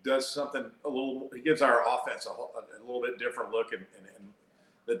he does something he gives our offense a little bit different look, and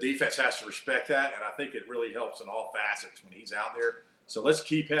the defense has to respect that, and I think it really helps in all facets when he's out there. So let's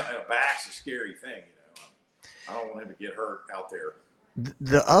keep him. And a back's a scary thing, I don't want him to get hurt out there.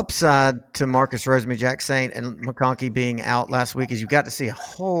 The upside to Marcus Rosemy-Jack Saint and McConkey being out last week is you got to see a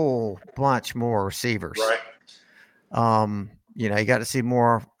whole bunch more receivers. Right. You got to see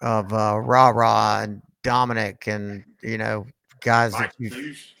more of Ra and Dominic and, guys Mike that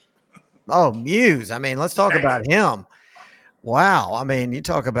Muse. Oh, Muse. I mean, let's talk about him. Wow. I mean, you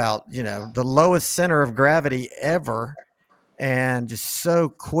talk about, the lowest center of gravity ever and just so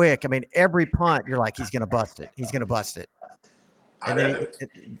quick. I mean, every punt, you're like, he's going to bust it. He's going to bust it. And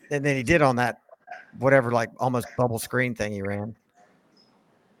then he did on that, whatever, like almost bubble screen thing he ran.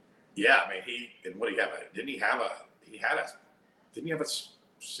 Yeah. I mean, didn't he have a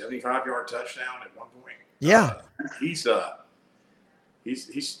 75-yard touchdown at one point? Yeah. He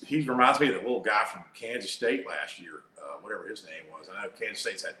reminds me of the little guy from Kansas State last year, whatever his name was. I know Kansas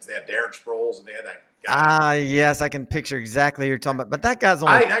State they had Darren Sproles and they had that guy. Yes, I can picture exactly what you're talking about. But that guy's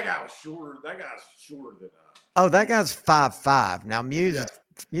only that guy was shorter. That guy's shorter than that guy's 5'5". Now Muse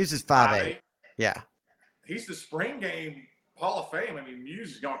is 5'8". Yeah. He's the spring game Hall of Fame. I mean,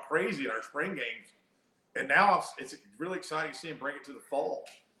 Muse has gone crazy at our spring games. And now it's really exciting to see him bring it to the fall.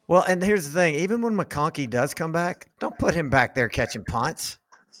 Well, and here's the thing. Even when McConkey does come back, don't put him back there catching punts.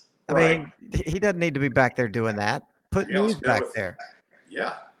 I mean, he doesn't need to be back there doing that. Put Muse back there.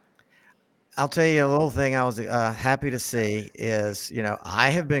 Yeah. I'll tell you a little thing I was happy to see is, I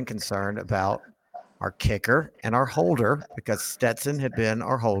have been concerned about our kicker and our holder because Stetson had been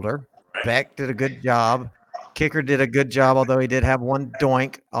our holder. Beck did a good job. Kicker did a good job, although he did have one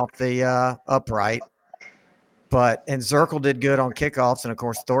doink off the upright. And Zirkle did good on kickoffs, and of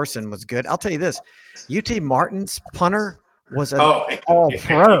course Thorson was good. I'll tell you this: UT Martin's punter was an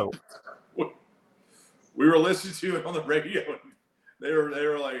all-pro. We were listening to it on the radio, and they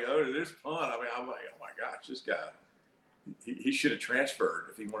were like, "Oh, this punt." I mean, I'm like, "Oh my gosh, this guy! He should have transferred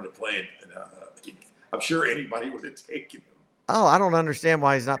if he wanted to play." I'm sure anybody would have taken him. Oh, I don't understand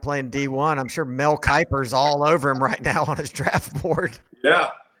why he's not playing D1. I'm sure Mel Kiper's all over him right now on his draft board. Yeah.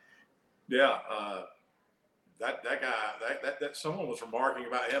 That guy, that someone was remarking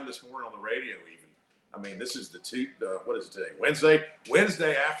about him this morning on the radio even. I mean, this is what is it today?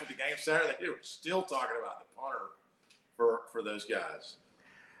 Wednesday after the game Saturday, they were still talking about the punter for those guys.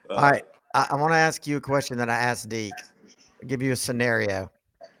 All right. I want to ask you a question that I asked Deke. I'll give you a scenario.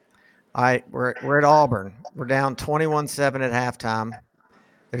 All right, we're at Auburn. We're down 21-7 at halftime.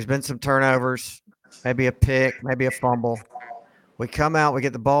 There's been some turnovers, maybe a pick, maybe a fumble. We come out, we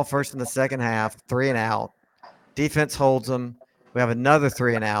get the ball first in the second half, 3 and out. Defense holds them. We have another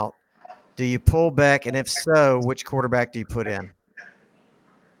 3 and out. Do you pull back? And if so, which quarterback do you put in?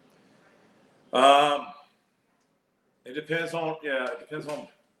 It depends on, I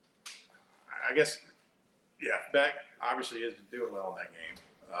guess, Beck obviously isn't doing well in that game.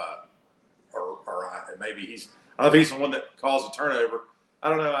 Maybe I don't know if he's the one that caused a turnover. I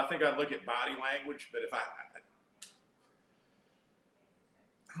don't know. I think I'd look at body language, but if I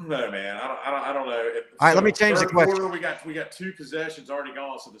don't know, man. I don't know. All right, let me change the question. Quarter, we got 2 possessions already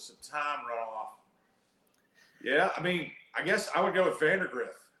gone, so there's some time runoff. Yeah, I mean, I guess I would go with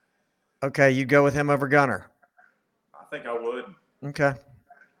Vandergriff. Okay, you go with him over Gunner. I think I would. Okay.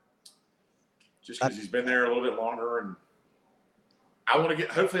 Just because he's been there a little bit longer, and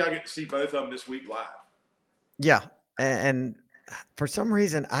hopefully I get to see both of them this week live. Yeah, and for some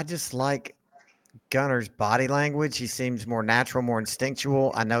reason, I just like Gunner's body language. He seems more natural, more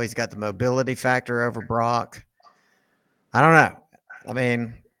instinctual. I know he's got the mobility factor over Brock. I don't know. I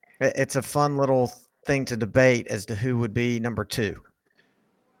mean, it's a fun little thing to debate as to who would be number 2.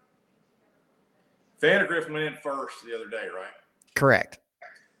 Vandergriff went in first the other day, right? Correct.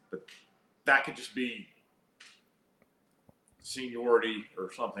 But that could just be seniority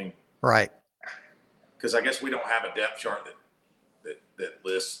or something. Right. Because I guess we don't have a depth chart that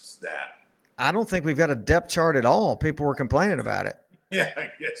lists that. I don't think we've got a depth chart at all. People were complaining about it. Yeah, I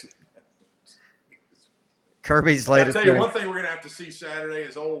guess. Kirby's latest. I'll tell you one thing we're going to have to see Saturday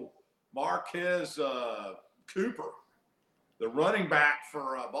is old Marquez Cooper, the running back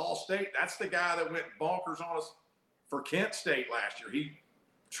for Ball State. That's the guy that went bonkers on us for Kent State last year. He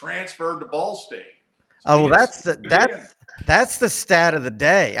transferred to Ball State. So that's the stat of the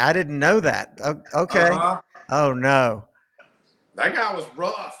day. I didn't know that. Okay. Oh no. That guy was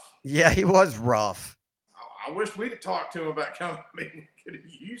rough. Yeah, he was rough. I wish we'd have talked to him about coming. I mean, we could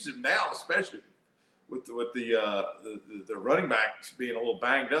use him now, especially with the running backs being a little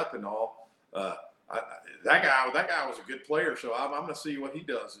banged up and all. That guy was a good player, so I'm going to see what he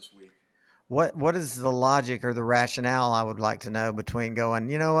does this week. What is the logic or the rationale, I would like to know, between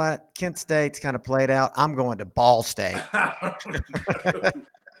going, you know what, Kent State's kind of played out, I'm going to Ball State.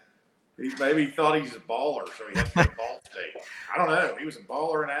 Maybe he thought he's a baller, so he had to go to Ball State. I don't know. He was a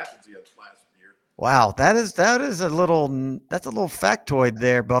baller in Athens last year. Wow, that's a little factoid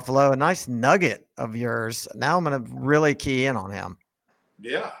there, Buffalo. A nice nugget of yours. Now I'm going to really key in on him.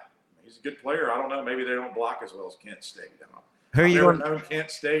 Yeah, he's a good player. I don't know. Maybe they don't block as well as Kent State. Who are you I've never known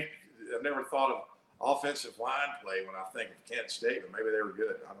Kent State. I've never thought of offensive line play when I think of Kent State, but maybe they were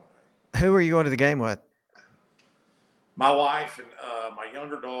good. I don't know. Who are you going to the game with? My wife and my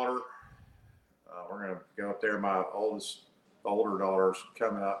younger daughter. We're going to go up there. My older daughter's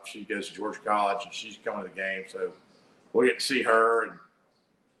coming up. She goes to Georgia College, and she's coming to the game. So we'll get to see her. And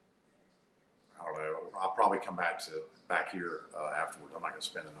I don't know. I'll probably come back here afterwards. I'm not going to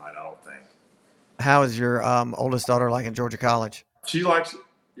spend the night, I don't think. How is your oldest daughter like in Georgia College? She likes it.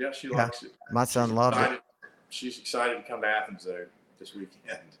 Yeah, she likes it. My son loves it. She's excited to come to Athens, though, this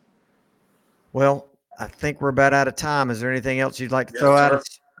weekend. Well, I think we're about out of time. Is there anything else you'd like to throw at us?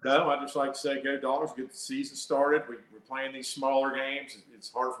 No, I'd just like to say go Dogs. Get the season started. We're playing these smaller games.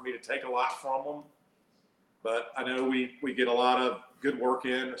 It's hard for me to take a lot from them. But I know we get a lot of good work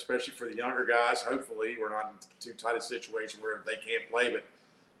in, especially for the younger guys. Hopefully, we're not in too tight a situation where they can't play. But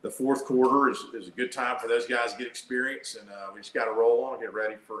the fourth quarter is a good time for those guys to get experience. And we just got to roll on and get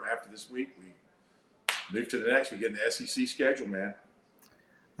ready for after this week. We move to the next. We get in the SEC schedule, man.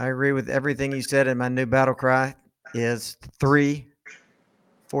 I agree with everything you said. And my new battle cry is 3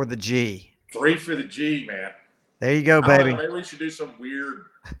 for the G. 3 for the G, man. There you go, baby. Maybe we should do some weird,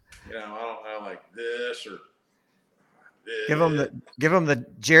 I don't know, like this or this. Give them the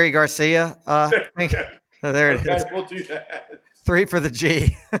Jerry Garcia. There it is. We'll do that. 3 for the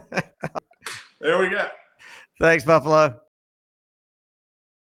G. There we go. Thanks, Buffalo.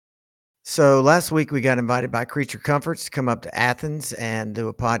 So last week we got invited by Creature Comforts to come up to Athens and do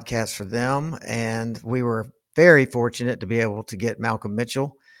a podcast for them. And we were very fortunate to be able to get Malcolm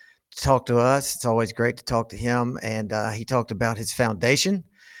Mitchell to talk to us. It's always great to talk to him. And he talked about his foundation,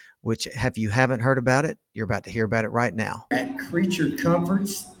 which if you haven't heard about it, you're about to hear about it right now. At Creature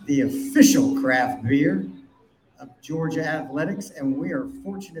Comforts, the official craft beer of Georgia Athletics. And we are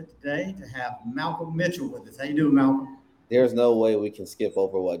fortunate today to have Malcolm Mitchell with us. How you doing, Malcolm? There's no way we can skip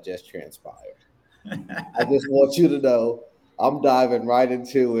over what just transpired. I just want you to know I'm diving right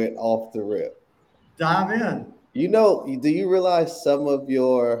into it off the rip. Dive in. Do you realize some of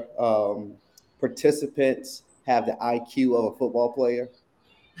your participants have the IQ of a football player?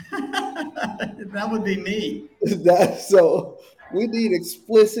 That would be me. So we need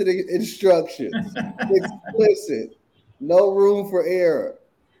explicit instructions. Explicit. No room for error.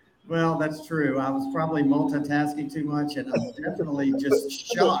 Well, that's true. I was probably multitasking too much, and I'm definitely just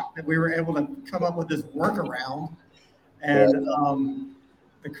shocked that we were able to come up with this workaround. Yeah. And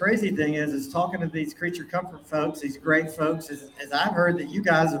the crazy thing is talking to these creature comfort folks, these great folks, is I've heard that you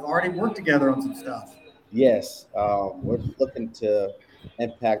guys have already worked together on some stuff. Yes, we're looking to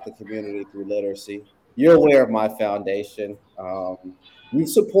impact the community through literacy. You're aware of my foundation. You've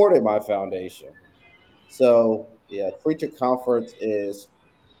supported my foundation. So, yeah, Creature Comforts is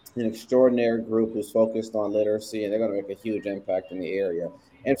an extraordinary group who's focused on literacy, and they're going to make a huge impact in the area.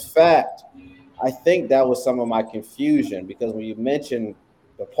 In fact, I think that was some of my confusion because when you mentioned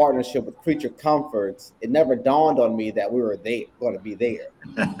the partnership with Creature Comforts, it never dawned on me that we were going to be there.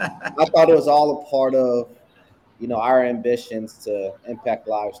 I thought it was all a part of our ambitions to impact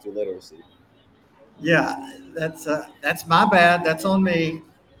lives through literacy. Yeah, that's my bad. That's on me.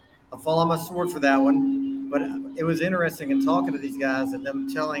 I'll fall on my sword for that one. But it was interesting in talking to these guys and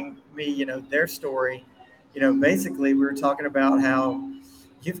them telling me, their story. Basically, we were talking about how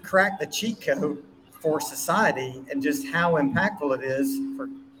you've cracked the cheat code for society and just how impactful it is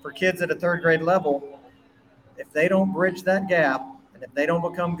for kids at a third grade level. If they don't bridge that gap and if they don't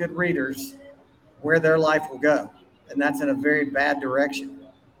become good readers, where their life will go. And that's in a very bad direction.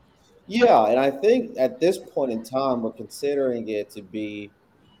 Yeah, and I think at this point in time, we're considering it to be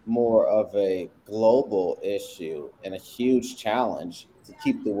more of a global issue and a huge challenge to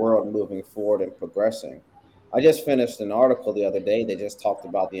keep the world moving forward and progressing. I just finished an article the other day that just talked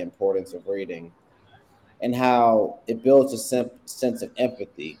about the importance of reading and how it builds a sense of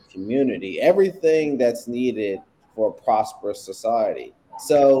empathy, community, everything that's needed for a prosperous society.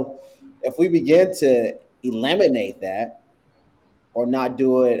 So, if we begin to eliminate that or not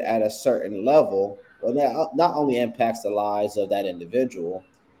do it at a certain level, well, that not only impacts the lives of that individual,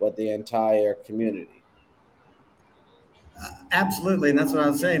 but the entire community. Absolutely, and that's what I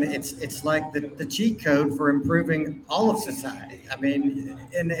was saying. It's like the cheat code for improving all of society. I mean,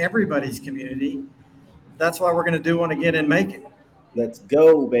 in everybody's community. That's why we're going to do one again and make it. Let's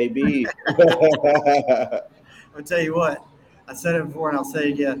go, baby. I'll tell you what. I said it before, and I'll say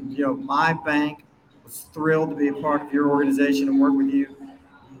it again. My bank was thrilled to be a part of your organization and work with you.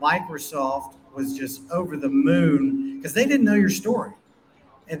 Microsoft was just over the moon because they didn't know your story.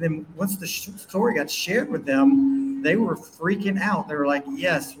 And then once the story got shared with them, they were freaking out. They were like,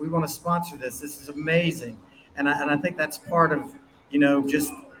 "Yes, we want to sponsor this. This is amazing." And I think that's part of,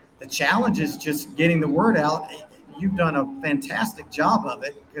 just the challenge is just getting the word out. You've done a fantastic job of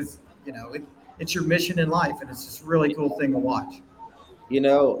it because it's your mission in life, and it's just a really cool thing to watch.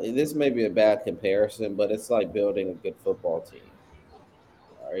 This may be a bad comparison, but it's like building a good football team.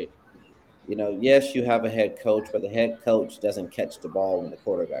 All right. Yes, you have a head coach, but the head coach doesn't catch the ball when the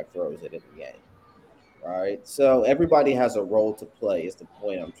quarterback throws it in the game. Right. So everybody has a role to play, is the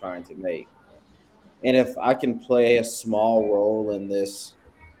point I'm trying to make. And if I can play a small role in this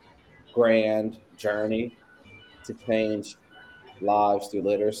grand journey to change lives through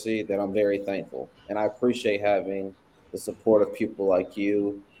literacy, then I'm very thankful. And I appreciate having the support of people like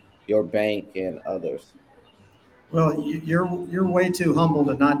you, your bank, and others. Well, you're way too humble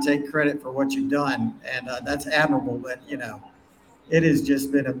to not take credit for what you've done, and that's admirable. But it has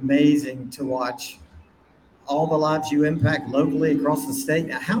just been amazing to watch all the lives you impact locally across the state.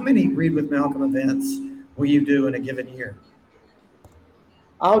 Now, how many Read with Malcolm events will you do in a given year?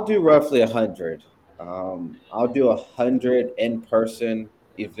 I'll do roughly 100. I'll do 100 in-person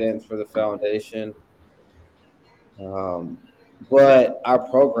events for the foundation. Um, but our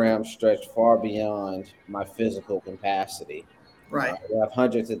program stretched far beyond my physical capacity. Right. We have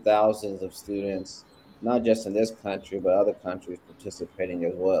hundreds of thousands of students, not just in this country, but other countries participating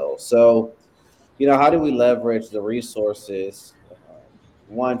as well. So, how do we leverage the resources,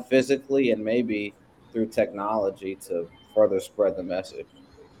 one physically and maybe through technology to further spread the message?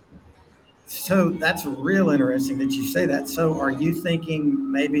 So that's real interesting that you say that. So are you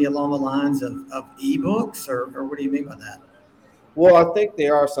thinking maybe along the lines of ebooks, or what do you mean by that? Well, I think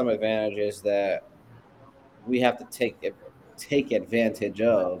there are some advantages that we have to take advantage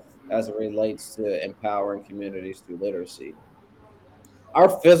of as it relates to empowering communities through literacy. Our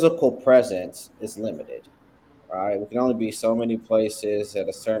physical presence is limited, right? We can only be so many places at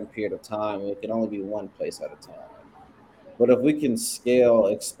a certain period of time. We can only be one place at a time. But if we can scale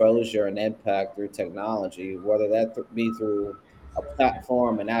exposure and impact through technology, whether that be through a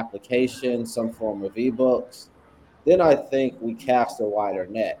platform, an application, some form of ebooks, then I think we cast a wider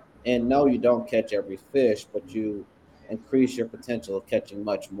net. And no, you don't catch every fish, but you increase your potential of catching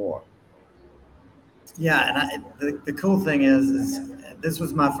much more. Yeah, and the cool thing is this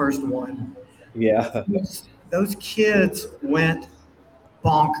was my first one. Yeah. Those kids went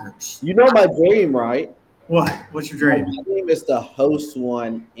bonkers. You know my dream, right? What? What's your My dream? dream is to host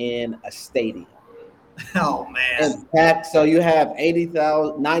one in a stadium. Oh man. And packed, so you have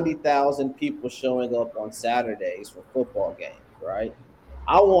 80,000, 90,000 people showing up on Saturdays for football games, right?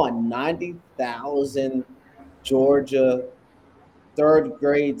 I want 90,000 Georgia third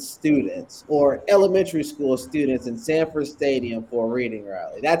grade students or elementary school students in Sanford Stadium for a reading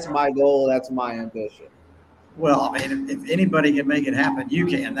rally. That's my goal. That's my ambition. Well, I mean, if anybody can make it happen, you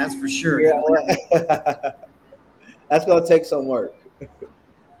can. That's for sure. Yeah, that's going to take some work.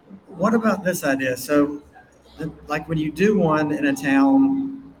 What about this idea? So, like when you do one in a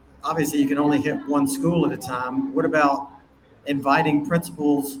town, obviously you can only hit one school at a time. What about inviting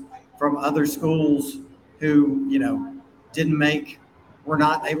principals from other schools who, didn't make, were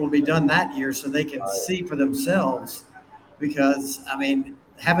not able to be done that year so they can see for themselves? Because, I mean,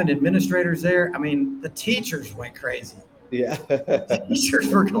 having administrators there, I mean, the teachers went crazy. Yeah. Teachers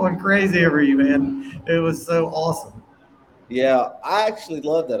were going crazy over you, man. It was so awesome. Yeah, I actually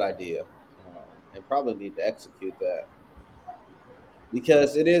love that idea, and probably need to execute that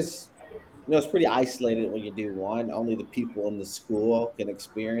because it is, it's pretty isolated when you do one. Only the people in the school can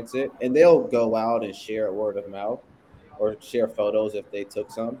experience it, and they'll go out and share word of mouth or share photos if they took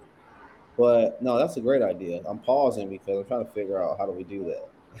some. But no, that's a great idea. I'm pausing because I'm trying to figure out how do we do that.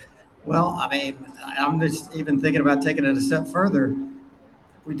 Well, I mean, I'm just even thinking about taking it a step further.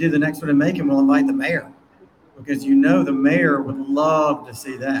 If we do the next one in Macon, we'll invite the mayor because the mayor would love to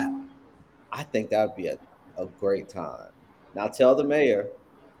see that. I think that would be a great time. Now tell the mayor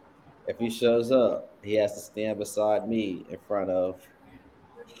if he shows up, he has to stand beside me in front of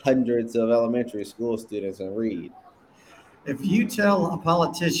hundreds of elementary school students and read. If you tell a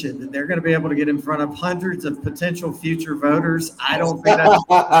politician that they're going to be able to get in front of hundreds of potential future voters, I don't think that's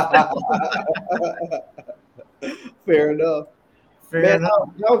Fair enough. fair Man, enough.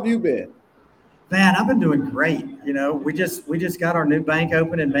 how have you been? Man, I've been doing great. We just got our new bank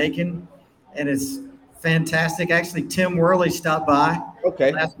open in Macon, and it's fantastic. Actually, Tim Worley stopped by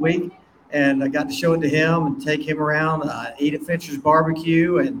Okay. last week, and I got to show it to him and take him around, eat at Fincher's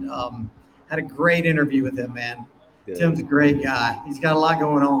Barbecue, and had a great interview with him. Man, Good. Tim's a great guy. He's got a lot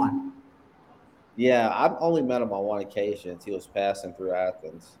going on. Yeah, I've only met him on one occasion. He was passing through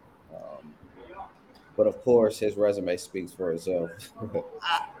Athens. But of course, his resume speaks for itself.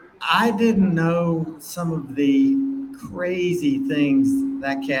 I didn't know some of the crazy things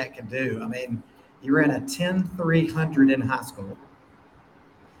that cat could do. I mean, he ran a 10,300 in high school,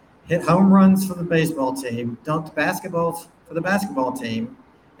 hit home runs for the baseball team, dunked basketballs for the basketball team,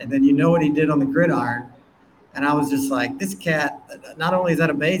 and then what he did on the gridiron. And I was just like, this cat, not only is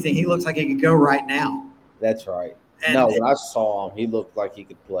that amazing, he looks like he could go right now. That's right. And No, when I saw him, he looked like he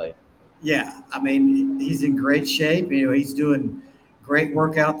could play. yeah, I mean, he's in great shape. He's doing great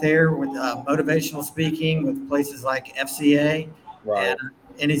work out there with motivational speaking with places like FCA. Right.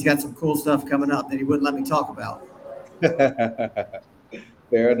 And he's got some cool stuff coming up that he wouldn't let me talk about.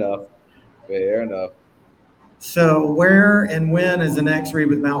 Fair enough. Fair enough. So where and when is the next read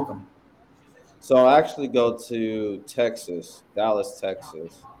with Malcolm? So I actually go to Texas, Dallas,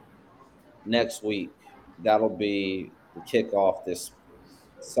 Texas, next week. That'll be the kickoff this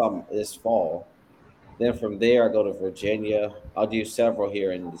fall. Then from there, I go to Virginia. I'll do several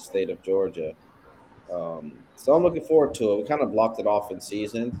here in the state of Georgia. So I'm looking forward to it. We kind of blocked it off in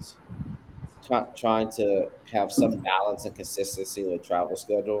seasons, trying to have some balance and consistency with travel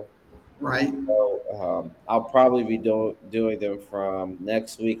schedule. Right. So I'll probably be doing them from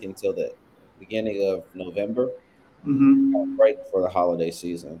next week until the beginning of November. Mm-hmm. Break for the holiday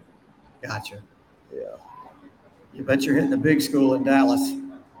season. Gotcha. Yeah. You bet you're hitting a big school in Dallas.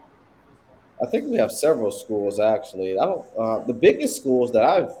 I think we have several schools actually. I don't. The biggest schools that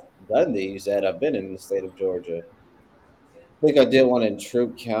I've done these at, I've been in the state of Georgia. I think I did one in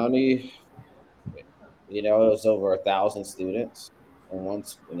Troup County. It was over 1,000 students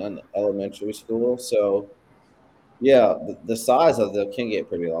in an elementary school. So, yeah, the size of them can get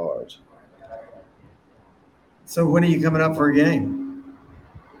pretty large. So when are you coming up for a game?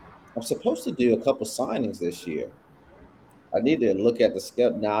 I'm supposed to do a couple signings this year. I need to look at the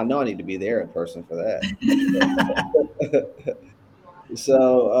schedule. Now, I know I need to be there in person for that.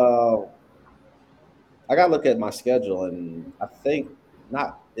 So, I got to look at my schedule, and I think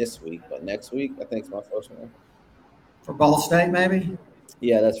not this week, but next week, I think it's my first one. For Ball State, maybe?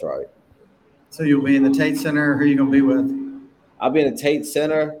 Yeah, that's right. So you'll be in the Tate Center. Who are you going to be with? I'll be in the Tate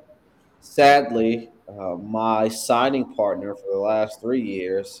Center. Sadly, my signing partner for the last 3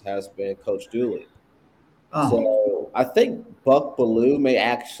 years has been Coach Dooley. Oh. So I think Buck Bellew may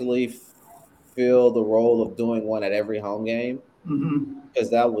actually fill the role of doing one at every home game. because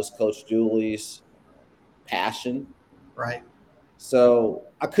that was Coach Julie's passion. Right. So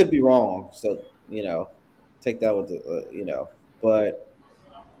I could be wrong. So, take that with the, but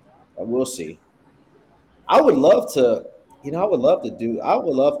we'll see. I would love to, I would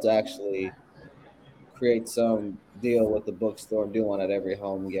love to actually create some deal with the bookstore and do one at every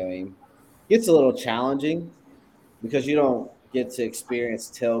home game. It's a little challenging because you don't get to experience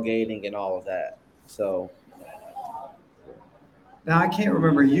tailgating and all of that. So Now I can't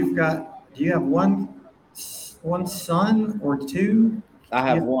remember. Do you have one son or two? I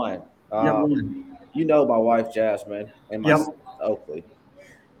have You, one. you have one. My wife Jasmine and my Yep. son Oakley.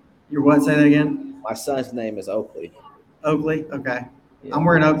 Your what? Say that again. My son's name is Oakley. Oakley. Okay. Yeah. I'm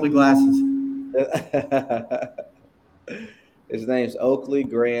wearing Oakley glasses. His name's Oakley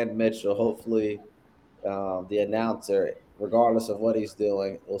Grand Mitchell. Hopefully, the announcer, regardless of what he's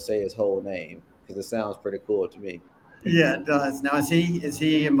doing, will say his whole name because it sounds pretty cool to me. Yeah, it does. Now, is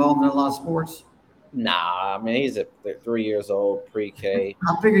he involved in a lot of sports? Nah, I mean he's 3 years old, pre-K.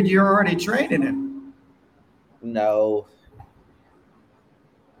 I figured you were already training him. No,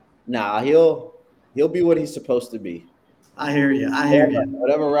 nah, he'll be what he's supposed to be. I hear you. I hear you.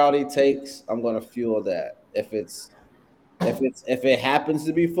 Whatever route he takes, I'm gonna fuel that. If it happens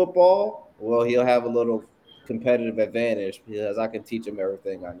to be football, well, he'll have a little competitive advantage because I can teach him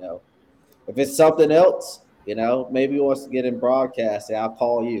everything I know. If it's something else, maybe he wants to get in broadcasting, I'll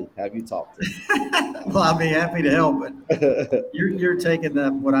call you, have you talk to him. Well, I'll be happy to help, but you're taking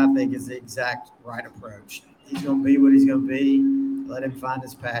what I think is the exact right approach. He's going to be what he's going to be. Let him find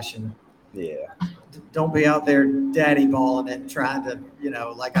his passion. Yeah. Don't be out there daddy balling it, trying to,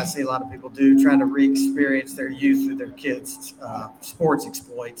 like I see a lot of people do, trying to re-experience their youth through their kids' sports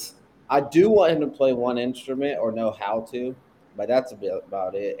exploits. I do want him to play one instrument or know how to, but that's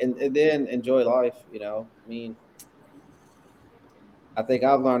about it. And then enjoy life, I mean, I think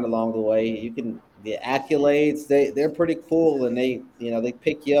I've learned along the way, the accolades, they're pretty cool and they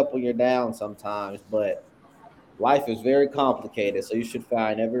pick you up when you're down sometimes, but life is very complicated, so you should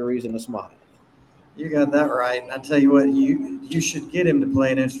find every reason to smile. You got that right. And I tell you what, you should get him to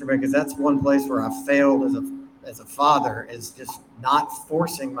play an instrument because that's one place where I failed as a father is just not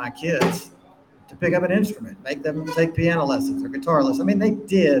forcing my kids to pick up an instrument, make them take piano lessons or guitar lessons. I mean, they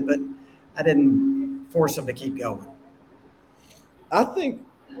did, but I didn't force them to keep going. I think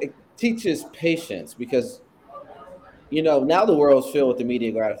it teaches patience because, now the world's filled with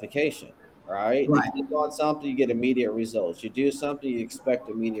immediate gratification. Right? You click on something, you get immediate results. You do something, you expect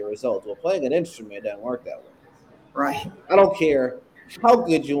immediate results. Well, playing an instrument doesn't work that way. Right. I don't care how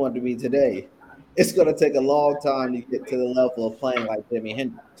good you want to be today. It's going to take a long time to get to the level of playing like Jimi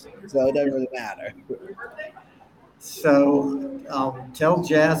Hendrix. So it doesn't really matter. So tell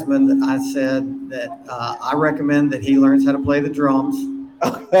Jasmine that I said that I recommend that he learns how to play the drums.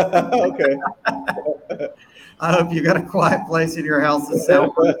 Okay. I hope you got a quiet place in your house to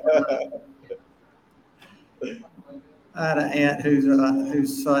sound. I had an aunt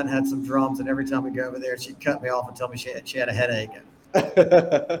whose son had some drums, and every time we go over there, she'd cut me off and tell me she had a headache.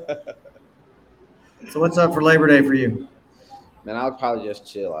 So what's up for Labor Day for you? Man, I'll probably just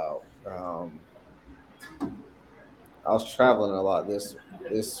chill out. I was traveling a lot this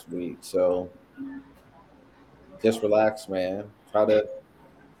week, so just relax, man. Try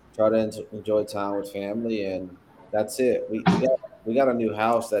to enjoy time with family, and that's it. We got a new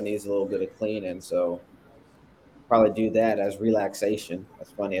house that needs a little bit of cleaning, so probably do that as relaxation. As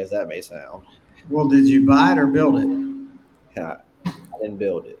funny as that may sound. Well, did you buy it or build it? I didn't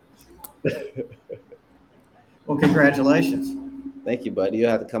build it. Well, congratulations. Thank you, buddy. You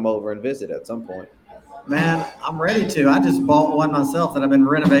have to come over and visit at some point. Man, I'm ready to. I just bought one myself that I've been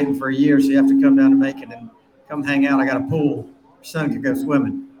renovating for a year, so you have to come down to Macon and come hang out. I got a pool. Your son could go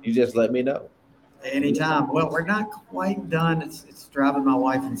swimming. You just let me know. Anytime. Well, we're not quite done. It's driving my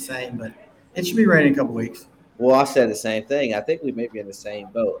wife insane, but it should be ready in a couple weeks. Well, I said the same thing. I think we may be in the same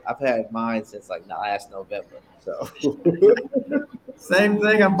boat. I've had mine since like last November. So same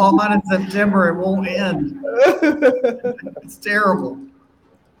thing. I bought mine in September. It won't end. It's terrible.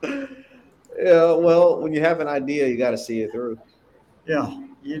 Yeah, well, when you have an idea, you got to see it through. Yeah,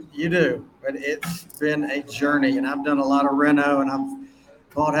 you do. But it's been a journey, and I've done a lot of reno, and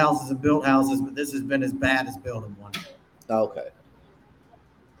I've bought houses and built houses, but this has been as bad as building one. Okay.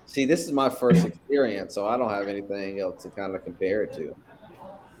 See, this is my first experience, so I don't have anything else to kind of compare it to.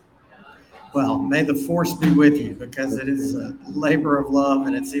 Well, may the force be with you because it is a labor of love,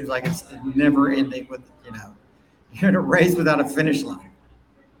 and it seems like it's never ending with, you're in a race without a finish line.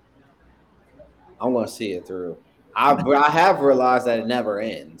 I want to see it through. I have realized that it never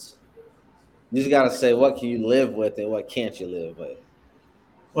ends. You just got to say what can you live with and what can't you live with.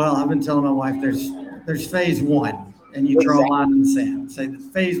 Well, I've been telling my wife there's phase one, and you draw a line in the sand. Say that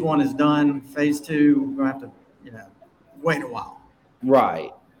phase one is done. Phase two, we're going to have to, wait a while.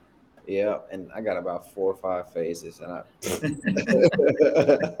 Right. Yeah, and I got about 4 or 5 phases. And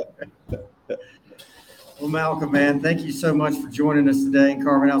Well, Malcolm, man, thank you so much for joining us today and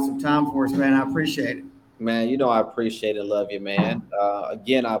carving out some time for us, man. I appreciate it. Man, I appreciate it. Love you, man.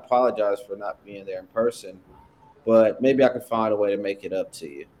 Again, I apologize for not being there in person, but maybe I can find a way to make it up to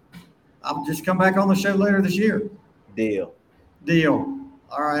you. I'll just come back on the show later this year. Deal.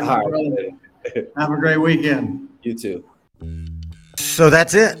 All right. Have a great weekend. You too. So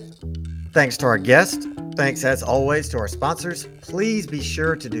that's it. Thanks to our guest. Thanks, as always, to our sponsors. Please be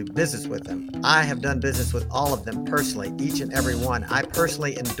sure to do business with them. I have done business with all of them personally, each and every one. I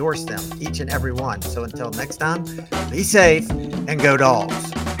personally endorse them, each and every one. So until next time, be safe and go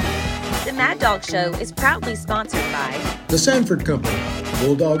Dogs. The Mad Dawg Show is proudly sponsored by The Sanford Company,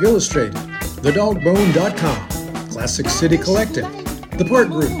 Bulldog Illustrated, TheDogBone.com, Classic City Collective, The Park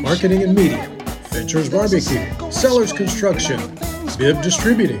Group Marketing and Media, Ventures Barbecue, Sellers Construction, Bib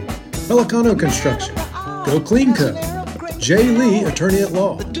Distributing, Pelicano Construction, Go Clean Co., J. Lee Attorney at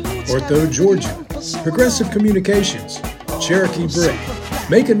Law, Ortho Georgia, Progressive Communications, Cherokee Brick,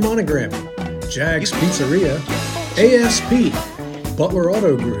 Macon Monogramming, Jags Pizzeria, ASP, Butler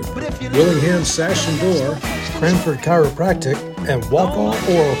Auto Group, Willingham Sash and Door, Cranford Chiropractic, and Walk On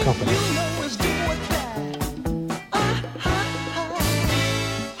Oral Company.